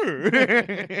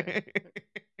 and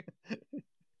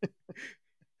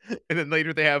then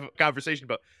later they have a conversation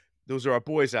about, those are our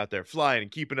boys out there flying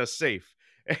and keeping us safe.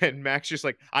 And Mac's just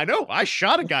like, I know, I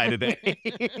shot a guy today.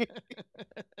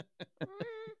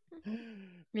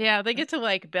 Yeah, they get to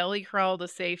like belly crawl to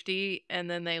safety,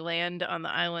 and then they land on the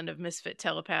island of misfit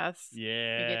telepaths.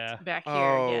 Yeah. They get back here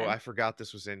again. I forgot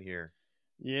this was in here.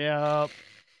 Yeah.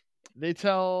 They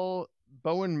tell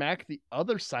Bo and Mac the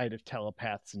other side of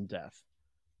telepaths and death.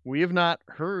 We have not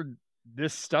heard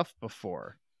this stuff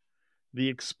before. The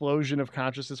explosion of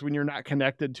consciousness, when you're not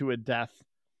connected to a death,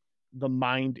 the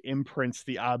mind imprints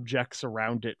the objects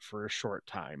around it for a short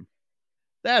time.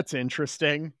 That's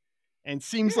interesting. And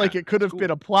seems like it could have been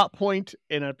a plot point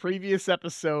in a previous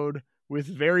episode with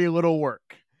very little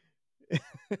work.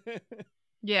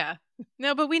 Yeah.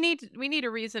 No, but we need a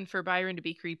reason for Byron to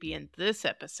be creepy in this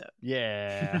episode.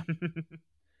 Yeah.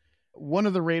 One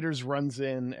of the raiders runs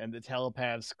in, and the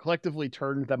telepaths collectively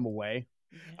turn them away.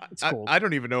 It's cool. I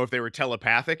don't even know if they were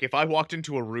telepathic. If I walked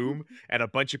into a room and a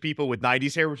bunch of people with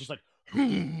 90s hair were just like,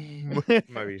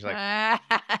 maybe he's like,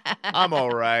 I'm all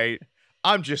right.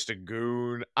 I'm just a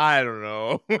goon. I don't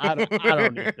know. I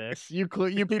don't need this. You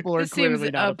people are this clearly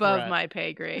seems not above my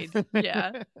pay grade.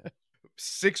 Yeah.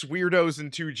 6 weirdos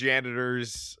and 2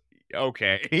 janitors.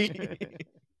 Okay.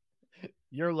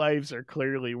 Your lives are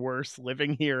clearly worse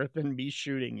living here than me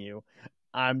shooting you.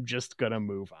 I'm just gonna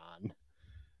move on.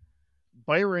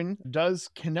 Byron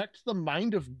does connect the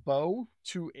mind of Bo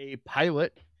to a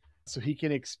pilot so he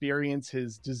can experience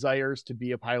his desires to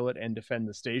be a pilot and defend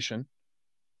the station.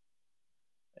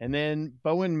 And then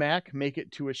Bo and Mac make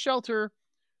it to a shelter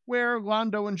where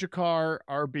Londo and G'Kar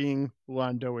are being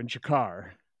Londo and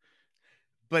G'Kar.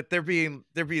 But they're being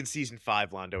season 5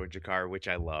 Londo and Jakar, which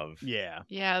I love. Yeah.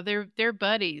 Yeah, they're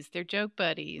buddies. They're joke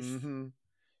buddies. Mm-hmm.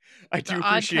 I The do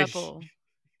odd appreciate couple.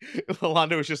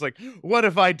 Londo was just like, what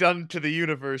have I done to the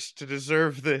universe to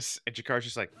deserve this? And Jakar's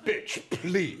just like, bitch,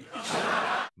 please.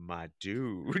 My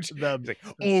dude. He's like,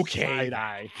 okay. Side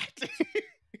eye.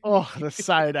 Oh, the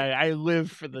side eye. I live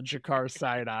for the Jakar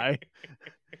side eye.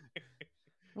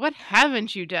 What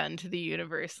haven't you done to the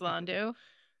universe, Londo?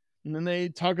 And then they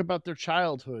talk about their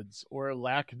childhoods or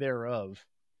lack thereof.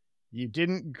 You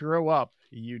didn't grow up.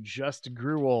 You just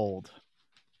grew old.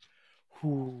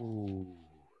 Ooh.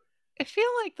 I feel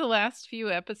like the last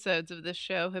few episodes of this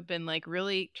show have been like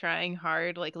really trying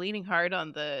hard, like leaning hard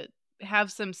on the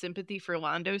have some sympathy for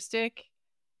Londo stick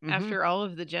after all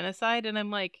of the genocide. And I'm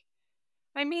like,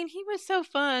 I mean, he was so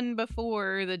fun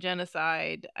before the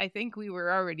genocide. I think we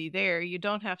were already there. You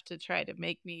don't have to try to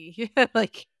make me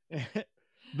like.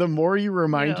 The more you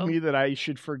remind me that I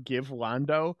should forgive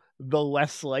Londo, the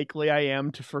less likely I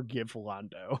am to forgive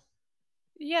Londo.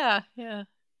 Yeah.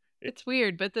 It's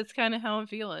weird, but that's kind of how I'm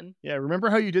feeling. Yeah, remember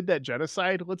how you did that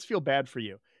genocide? Let's feel bad for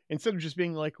you. Instead of just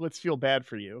being like, let's feel bad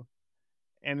for you.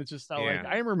 And it's just like,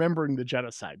 I am remembering the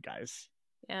genocide, guys.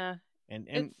 Yeah.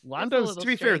 And Londo's, to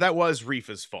be fair, that was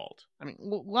Rifa's fault. I mean,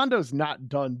 Londo's not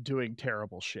done doing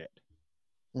terrible shit.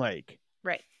 Like,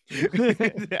 right.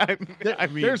 I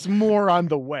mean, there's more on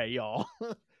the way, y'all.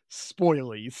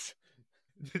 Spoilies.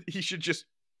 He should just,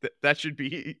 that should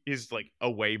be his like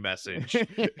away message.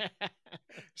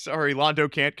 Sorry,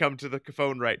 Londo can't come to the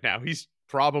phone right now. He's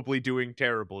probably doing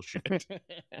terrible shit.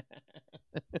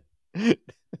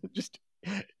 Just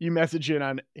you message in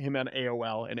on him on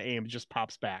AOL and AIM just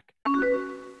pops back.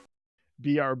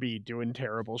 BRB doing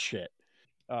terrible shit.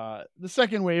 The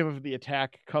second wave of the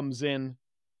attack comes in.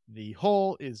 The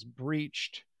hull is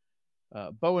breached.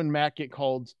 Bo and Mac get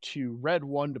called to Red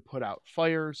 1 to put out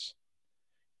fires.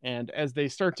 And as they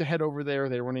start to head over there,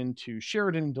 they run into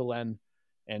Sheridan and Delenn.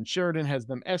 And Sheridan has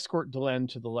them escort Delenn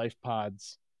to the life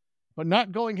pods. But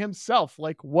not going himself.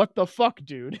 Like, what the fuck,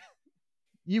 dude?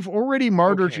 You've already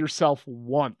martyred yourself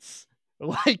once.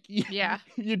 Like,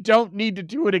 you don't need to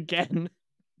do it again.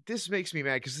 This makes me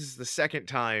mad because this is the second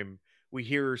time we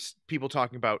hear people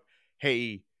talking about,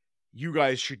 hey, you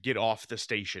guys should get off the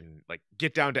station. Like,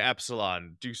 get down to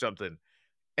Epsilon, do something.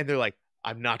 And they're like,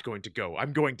 I'm not going to go.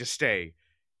 I'm going to stay.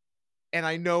 And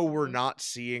I know we're not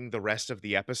seeing the rest of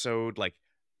the episode. Like,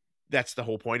 that's the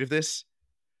whole point of this.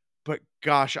 But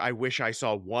gosh, I wish I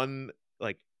saw one,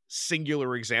 like,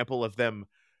 singular example of them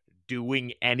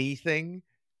doing anything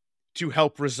to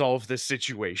help resolve this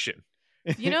situation.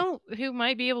 You know who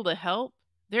might be able to help?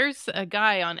 There's a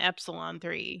guy on Epsilon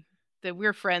 3 that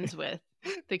we're friends with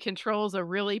that controls a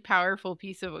really powerful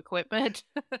piece of equipment.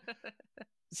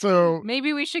 So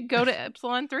maybe we should go to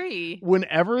Epsilon 3.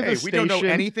 Whenever the we don't know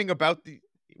anything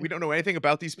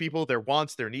about these people, their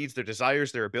wants, their needs, their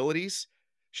desires, their abilities.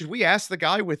 Should we ask the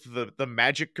guy with the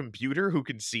magic computer who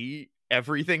can see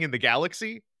everything in the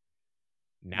galaxy?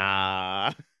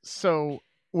 Nah. So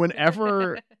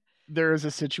whenever there is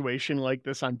a situation like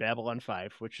this on Babylon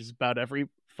 5, which is about every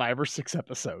 5 or 6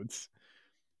 episodes,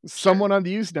 someone on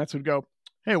the Usenets would go,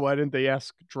 hey, why didn't they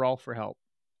ask Drawl for help?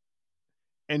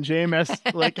 And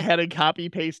JMS like had a copy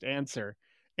paste answer.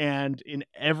 And in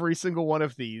every single one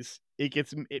of these,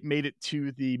 it made it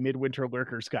to the Midwinter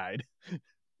Lurkers guide,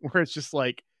 where it's just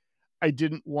like, I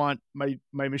didn't want my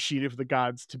machine of the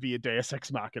gods to be a Deus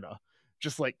Ex Machina.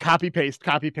 Just like copy paste,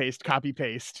 copy paste, copy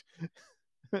paste.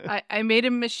 I made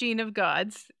a machine of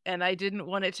gods, and I didn't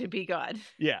want it to be God.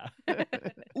 Yeah.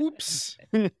 Oops.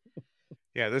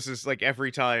 Yeah, this is like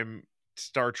every time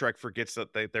Star Trek forgets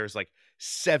that there's like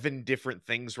 7 different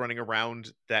things running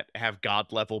around that have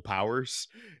god level powers.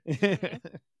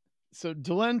 So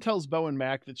Delenn tells Bo and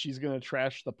Mac that she's going to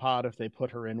trash the pod if they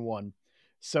put her in one.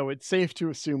 So it's safe to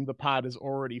assume the pod is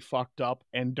already fucked up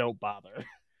and don't bother.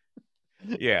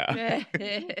 Yeah.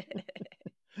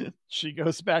 She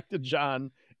goes back to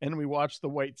John and we watch the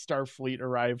White Star Fleet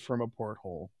arrive from a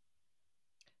porthole.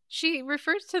 She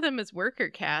refers to them as worker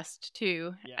caste,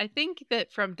 too. Yeah. I think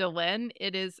that from Delenn,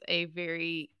 it is a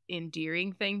very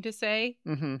endearing thing to say.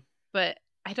 Mm-hmm. But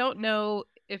I don't know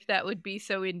if that would be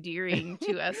so endearing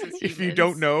to us as humans. If you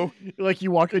don't know. Like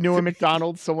you walk into a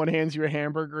McDonald's, someone hands you a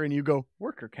hamburger and you go,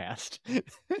 worker caste.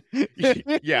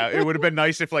 Yeah, it would have been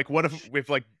nice if like, what if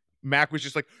like Mac was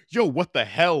just like, yo, what the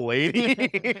hell,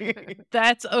 lady?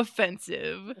 That's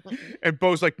offensive. And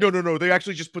Bo's like, no, they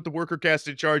actually just put the worker caste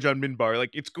in charge on Minbar. Like,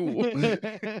 it's cool.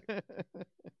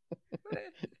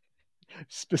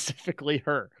 Specifically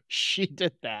her. She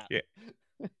did that.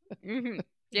 Yeah. Mm-hmm.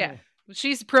 Yeah.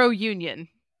 She's pro-union.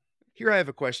 Here I have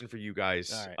a question for you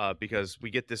guys, All because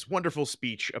we get this wonderful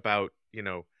speech about,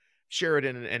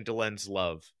 Sheridan and Delen's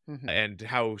love and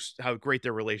how great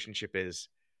their relationship is.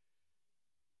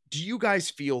 Do you guys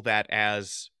feel that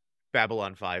as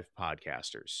Babylon 5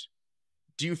 podcasters?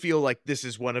 Do you feel like this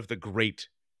is one of the great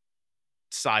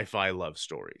sci-fi love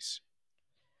stories?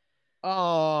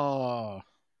 No.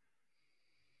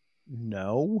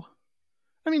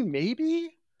 I mean,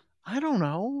 maybe. I don't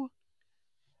know.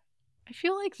 I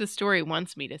feel like the story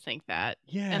wants me to think that.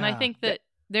 Yeah. And I think that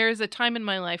there is a time in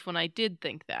my life when I did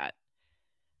think that.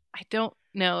 I don't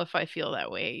know if I feel that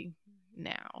way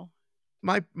now.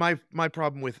 My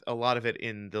problem with a lot of it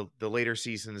in the later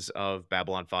seasons of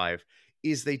Babylon 5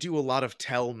 is they do a lot of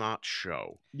tell not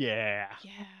show. Yeah.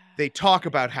 They talk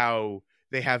about how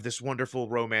they have this wonderful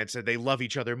romance and they love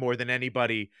each other more than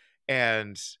anybody,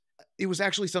 and it was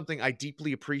actually something I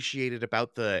deeply appreciated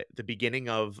about the beginning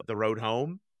of The Road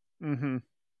Home,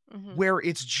 where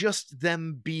it's just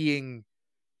them being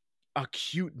a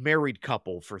cute married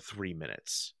couple for 3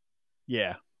 minutes.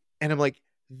 Yeah. And I'm like,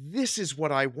 this is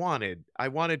what I wanted. I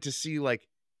wanted to see like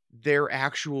their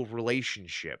actual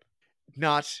relationship,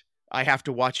 not I have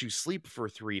to watch you sleep for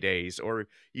 3 days, or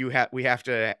we have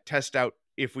to test out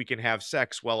if we can have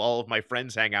sex while all of my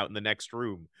friends hang out in the next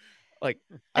room. Like,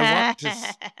 I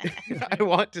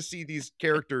want to see these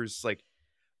characters like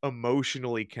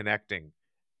emotionally connecting.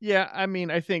 Yeah, I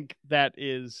mean, I think that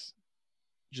is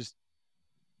just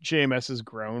JMS has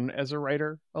grown as a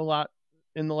writer a lot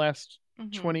in the last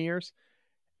 20 years.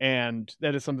 And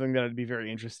that is something that I'd be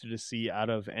very interested to see out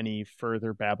of any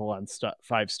further Babylon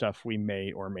 5 stuff we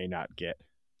may or may not get.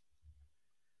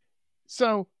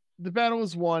 So the battle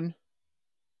is won.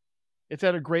 It's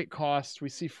at a great cost. We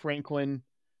see Franklin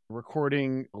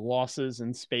recording losses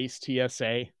in space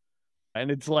TSA.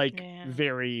 And it's like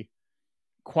very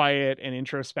quiet and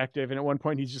introspective. And at one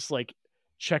point he's just like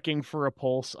checking for a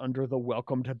pulse under the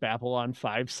Welcome to Babylon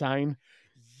 5 sign.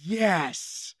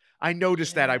 Yes. I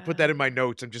noticed that. I put that in my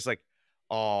notes. I'm just like,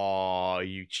 oh,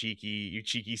 you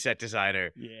cheeky set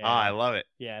designer. Yeah. I love it.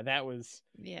 Yeah, that was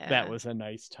a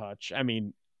nice touch. I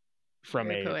mean, from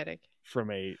a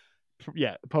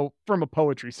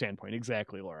poetry standpoint,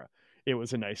 exactly, Laura. It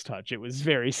was a nice touch. It was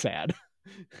very sad.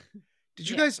 Did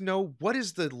you guys know what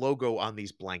is the logo on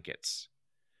these blankets?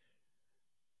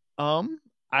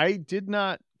 I did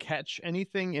not catch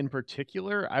anything in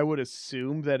particular. I would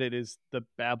assume that it is the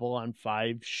Babylon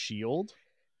 5 shield,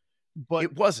 but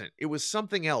it wasn't. It was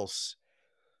something else.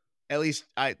 At least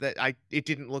it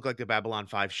didn't look like the Babylon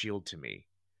 5 shield to me.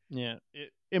 Yeah,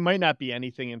 it might not be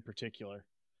anything in particular.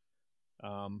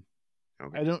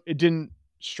 Okay. It didn't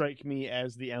strike me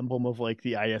as the emblem of like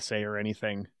the ISA or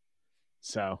anything.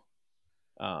 So,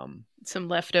 some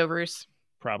leftovers.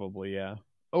 Probably, yeah.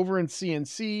 Over in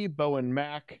CNC, Bo and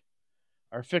Mac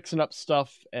are fixing up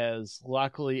stuff as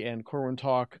Lockley and Corwin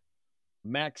talk.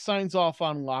 Mac signs off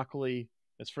on Lockley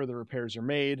as further repairs are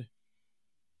made.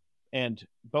 And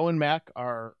Bo and Mac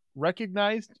are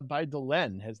recognized by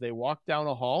Delen as they walk down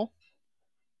a hall.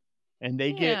 And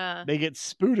they get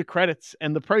Spoo to credits,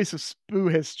 and the price of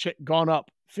Spoo has gone up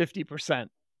 50%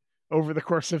 over the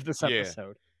course of this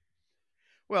episode.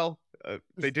 Well,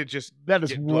 they did just that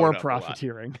is war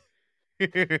profiteering.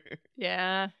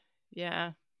 Yeah.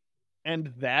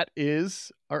 And that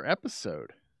is our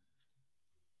episode.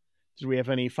 Do we have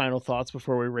any final thoughts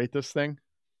before we rate this thing?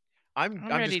 I'm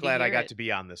just glad I got to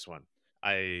be on this one.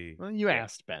 You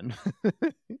asked, Ben.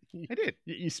 I did.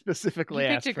 You specifically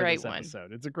asked for this one.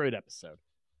 episode. It's a great episode.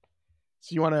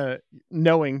 So you want to,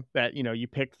 knowing that you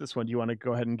picked this one, do you want to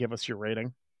go ahead and give us your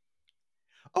rating?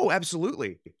 Oh,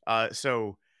 absolutely.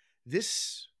 So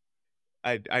this,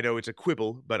 I know it's a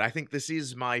quibble, but I think this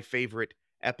is my favorite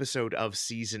episode of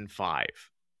season 5.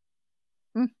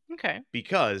 Okay.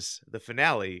 Because the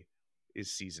finale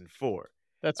is season 4.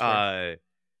 That's right.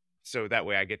 So that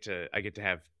way I get to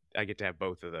have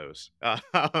both of those. I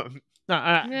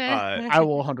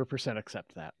will 100%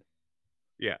 accept that.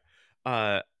 Yeah.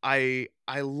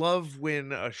 I love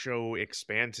when a show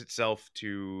expands itself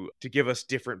to give us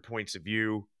different points of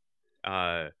view.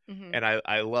 And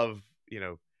I love,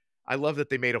 I love that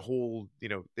they made a whole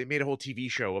TV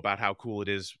show about how cool it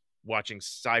is watching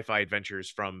sci-fi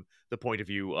adventures from the point of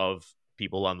view of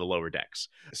people on the lower decks.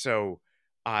 So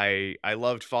I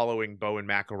loved following Bo and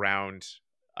Mac around.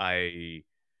 I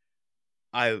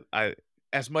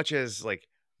as much as like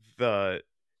the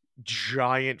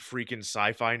giant freaking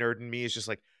sci-fi nerd in me is just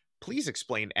like, please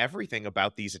explain everything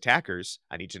about these attackers.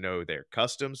 I need to know their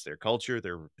customs, their culture,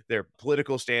 their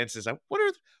political stances. What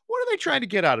are they trying to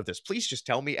get out of this? Please just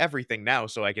tell me everything now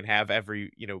so I can have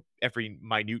every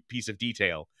minute piece of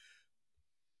detail.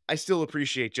 I still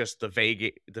appreciate just the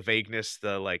vagueness,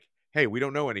 the like, hey, we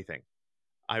don't know anything.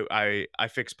 I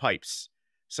fix pipes.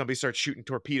 Somebody starts shooting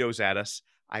torpedoes at us.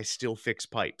 I still fix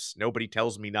pipes. Nobody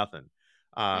tells me nothing.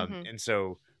 And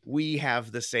so we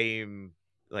have the same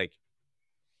like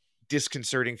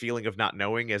disconcerting feeling of not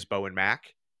knowing as Bo and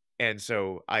Mac. And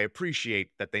so I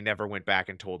appreciate that they never went back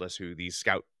and told us who these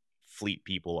scout fleet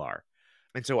people are.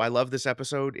 And so I love this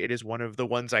episode. It is one of the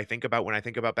ones I think about when I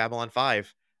think about Babylon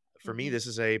 5. For me, this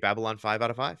is a Babylon 5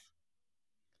 out of 5.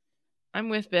 I'm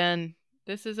with Ben.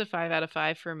 This is a 5 out of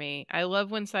 5 for me. I love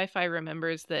when sci-fi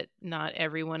remembers that not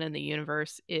everyone in the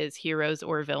universe is heroes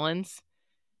or villains,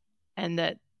 and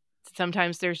that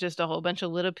sometimes there's just a whole bunch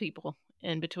of little people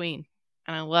in between.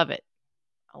 And I love it.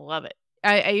 I love it.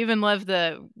 I even love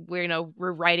the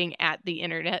we're writing at the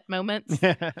internet moments.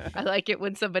 I like it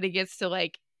when somebody gets to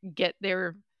like get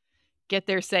their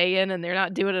say in, and they're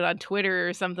not doing it on Twitter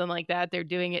or something like that. They're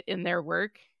doing it in their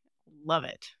work. Love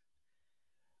it.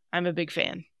 I'm a big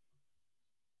fan.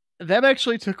 That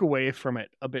actually took away from it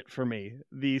a bit for me.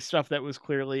 The stuff that was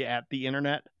clearly at the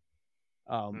internet,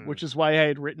 which is why I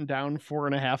had written down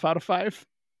 4.5 out of 5.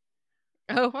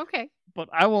 Oh, okay. But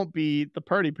I won't be the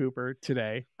party pooper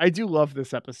today. I do love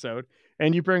this episode,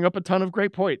 and you bring up a ton of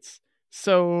great points.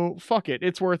 So fuck it.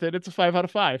 It's worth it. It's a 5 out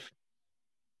of 5.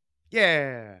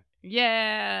 Yeah.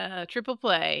 Yeah. Triple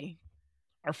play.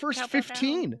 Our first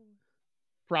 15.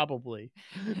 Probably.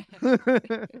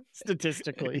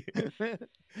 Statistically.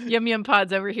 Yum Yum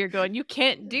Pod's over here going, you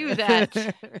can't do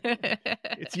that.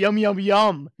 It's yum yum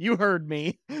yum. You heard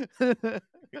me. Come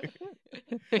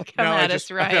at us,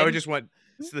 Ryan. I just want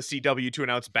the CW to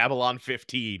announce Babylon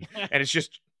 15. And it's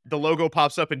just, the logo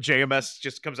pops up and JMS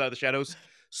just comes out of the shadows.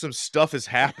 Some stuff has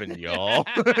happened, y'all.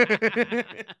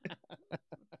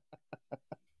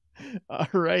 All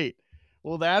right.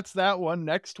 Well, that's that one.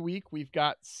 Next week, we've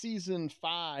got Season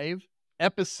 5,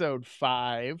 Episode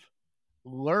 5,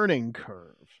 Learning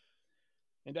Curve.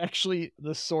 And actually,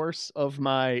 the source of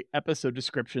my episode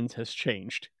descriptions has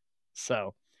changed.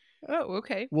 So. Oh,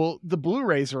 okay. Well, the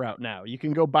Blu-rays are out now. You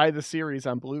can go buy the series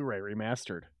on Blu-ray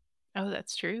remastered. Oh,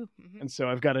 that's true. Mm-hmm. And so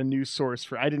I've got a new source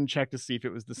for. I didn't check to see if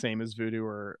it was the same as Vudu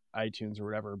or iTunes or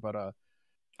whatever, but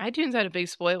iTunes had a big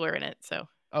spoiler in it, so.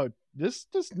 Oh, this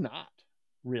does not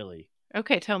really.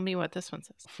 Okay, tell me what this one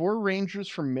says. 4 Rangers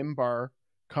from Mimbar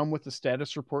come with a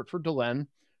status report for Delenn,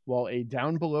 while a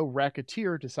down-below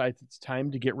racketeer decides it's time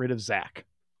to get rid of Zach.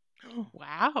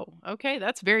 Wow. Okay,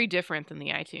 that's very different than the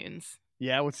iTunes.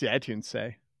 Yeah, what's the iTunes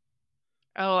say?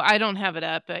 Oh, I don't have it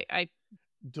up.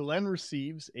 Delenn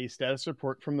receives a status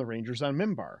report from the Rangers on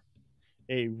Mimbar.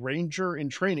 A Ranger in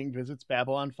training visits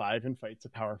Babylon 5 and fights a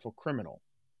powerful criminal.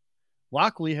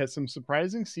 Lockley has some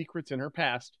surprising secrets in her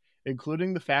past,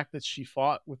 including the fact that she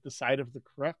fought with the side of the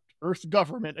corrupt Earth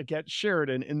government against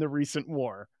Sheridan in the recent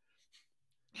war.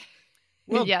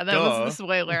 Well, yeah, that was the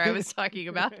spoiler I was talking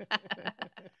about.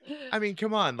 I mean,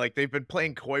 come on. Like, they've been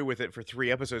playing coy with it for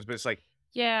 3 episodes, but it's like,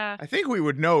 yeah, I think we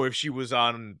would know if she was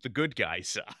on the good guy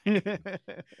side.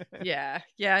 Yeah,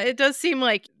 it does seem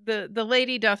like the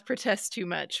lady doth protest too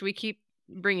much. We keep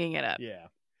bringing it up. Yeah.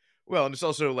 Well, and it's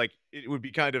also like, it would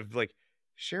be kind of like,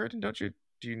 Sheridan, do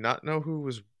you not know who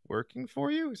was working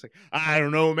for you? He's like, I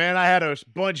don't know, man. I had a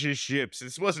bunch of ships.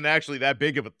 This wasn't actually that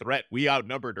big of a threat. We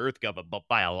outnumbered Earth government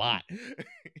by a lot.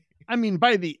 I mean,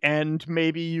 by the end,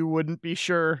 maybe you wouldn't be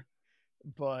sure,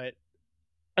 but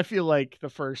I feel like the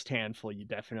first handful, you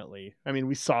definitely. I mean,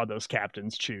 we saw those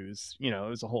captains choose. It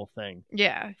was a whole thing.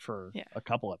 Yeah, for a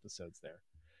couple episodes there.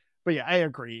 But yeah, I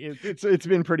agree. It's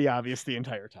been pretty obvious the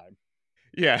entire time.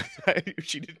 Yeah,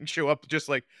 she didn't show up just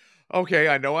like, okay,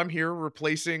 I know I'm here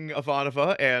replacing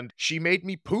Ivanova, and she made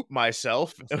me poop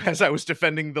myself as I was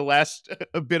defending the last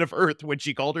bit of Earth when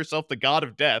she called herself the god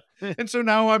of death. And so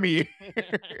now I'm here.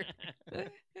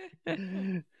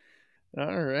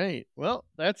 All right. Well,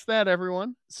 that's that,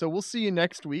 everyone. So we'll see you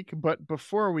next week. But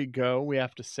before we go, we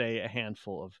have to say a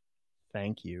handful of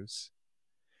thank yous.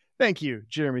 Thank you,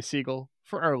 Jeremy Siegel,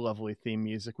 for our lovely theme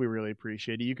music. We really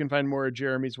appreciate it. You can find more of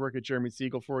Jeremy's work at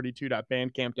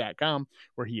jeremysiegel42.bandcamp.com,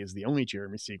 where he is the only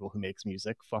Jeremy Siegel who makes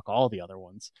music. Fuck all the other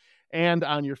ones. And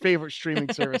on your favorite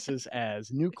streaming services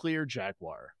as Nuclear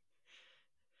Jaguar.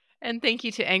 And thank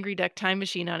you to Angry Duck Time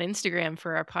Machine on Instagram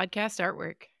for our podcast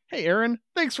artwork. Hey, Aaron,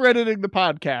 thanks for editing the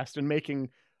podcast and making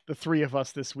the 3 of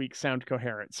us this week sound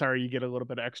coherent. Sorry you get a little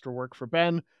bit of extra work for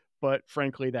Ben, but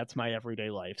frankly, that's my everyday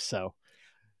life, so...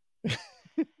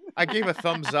 I gave a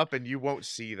thumbs up and you won't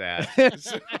see that.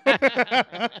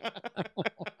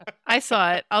 I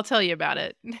saw it. I'll tell you about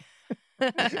it.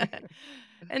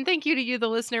 And thank you to you, the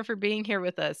listener, for being here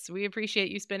with us. We appreciate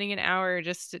you spending an hour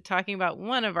just talking about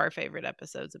one of our favorite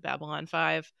episodes of Babylon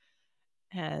 5.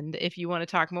 And if you want to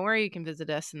talk more, you can visit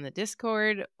us in the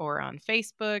Discord or on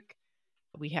Facebook.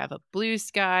 We have a Blue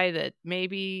Sky that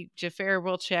maybe Xhafer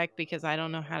will check because I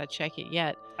don't know how to check it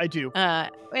yet. I do.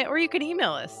 Or you can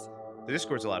email us. The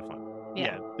Discord's a lot of fun.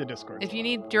 Yeah, the Discord. If you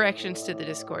need directions to the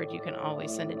Discord, you can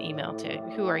always send an email to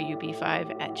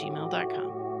whoareyoub5@gmail.com.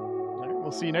 All right,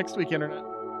 we'll see you next week, Internet.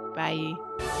 Bye.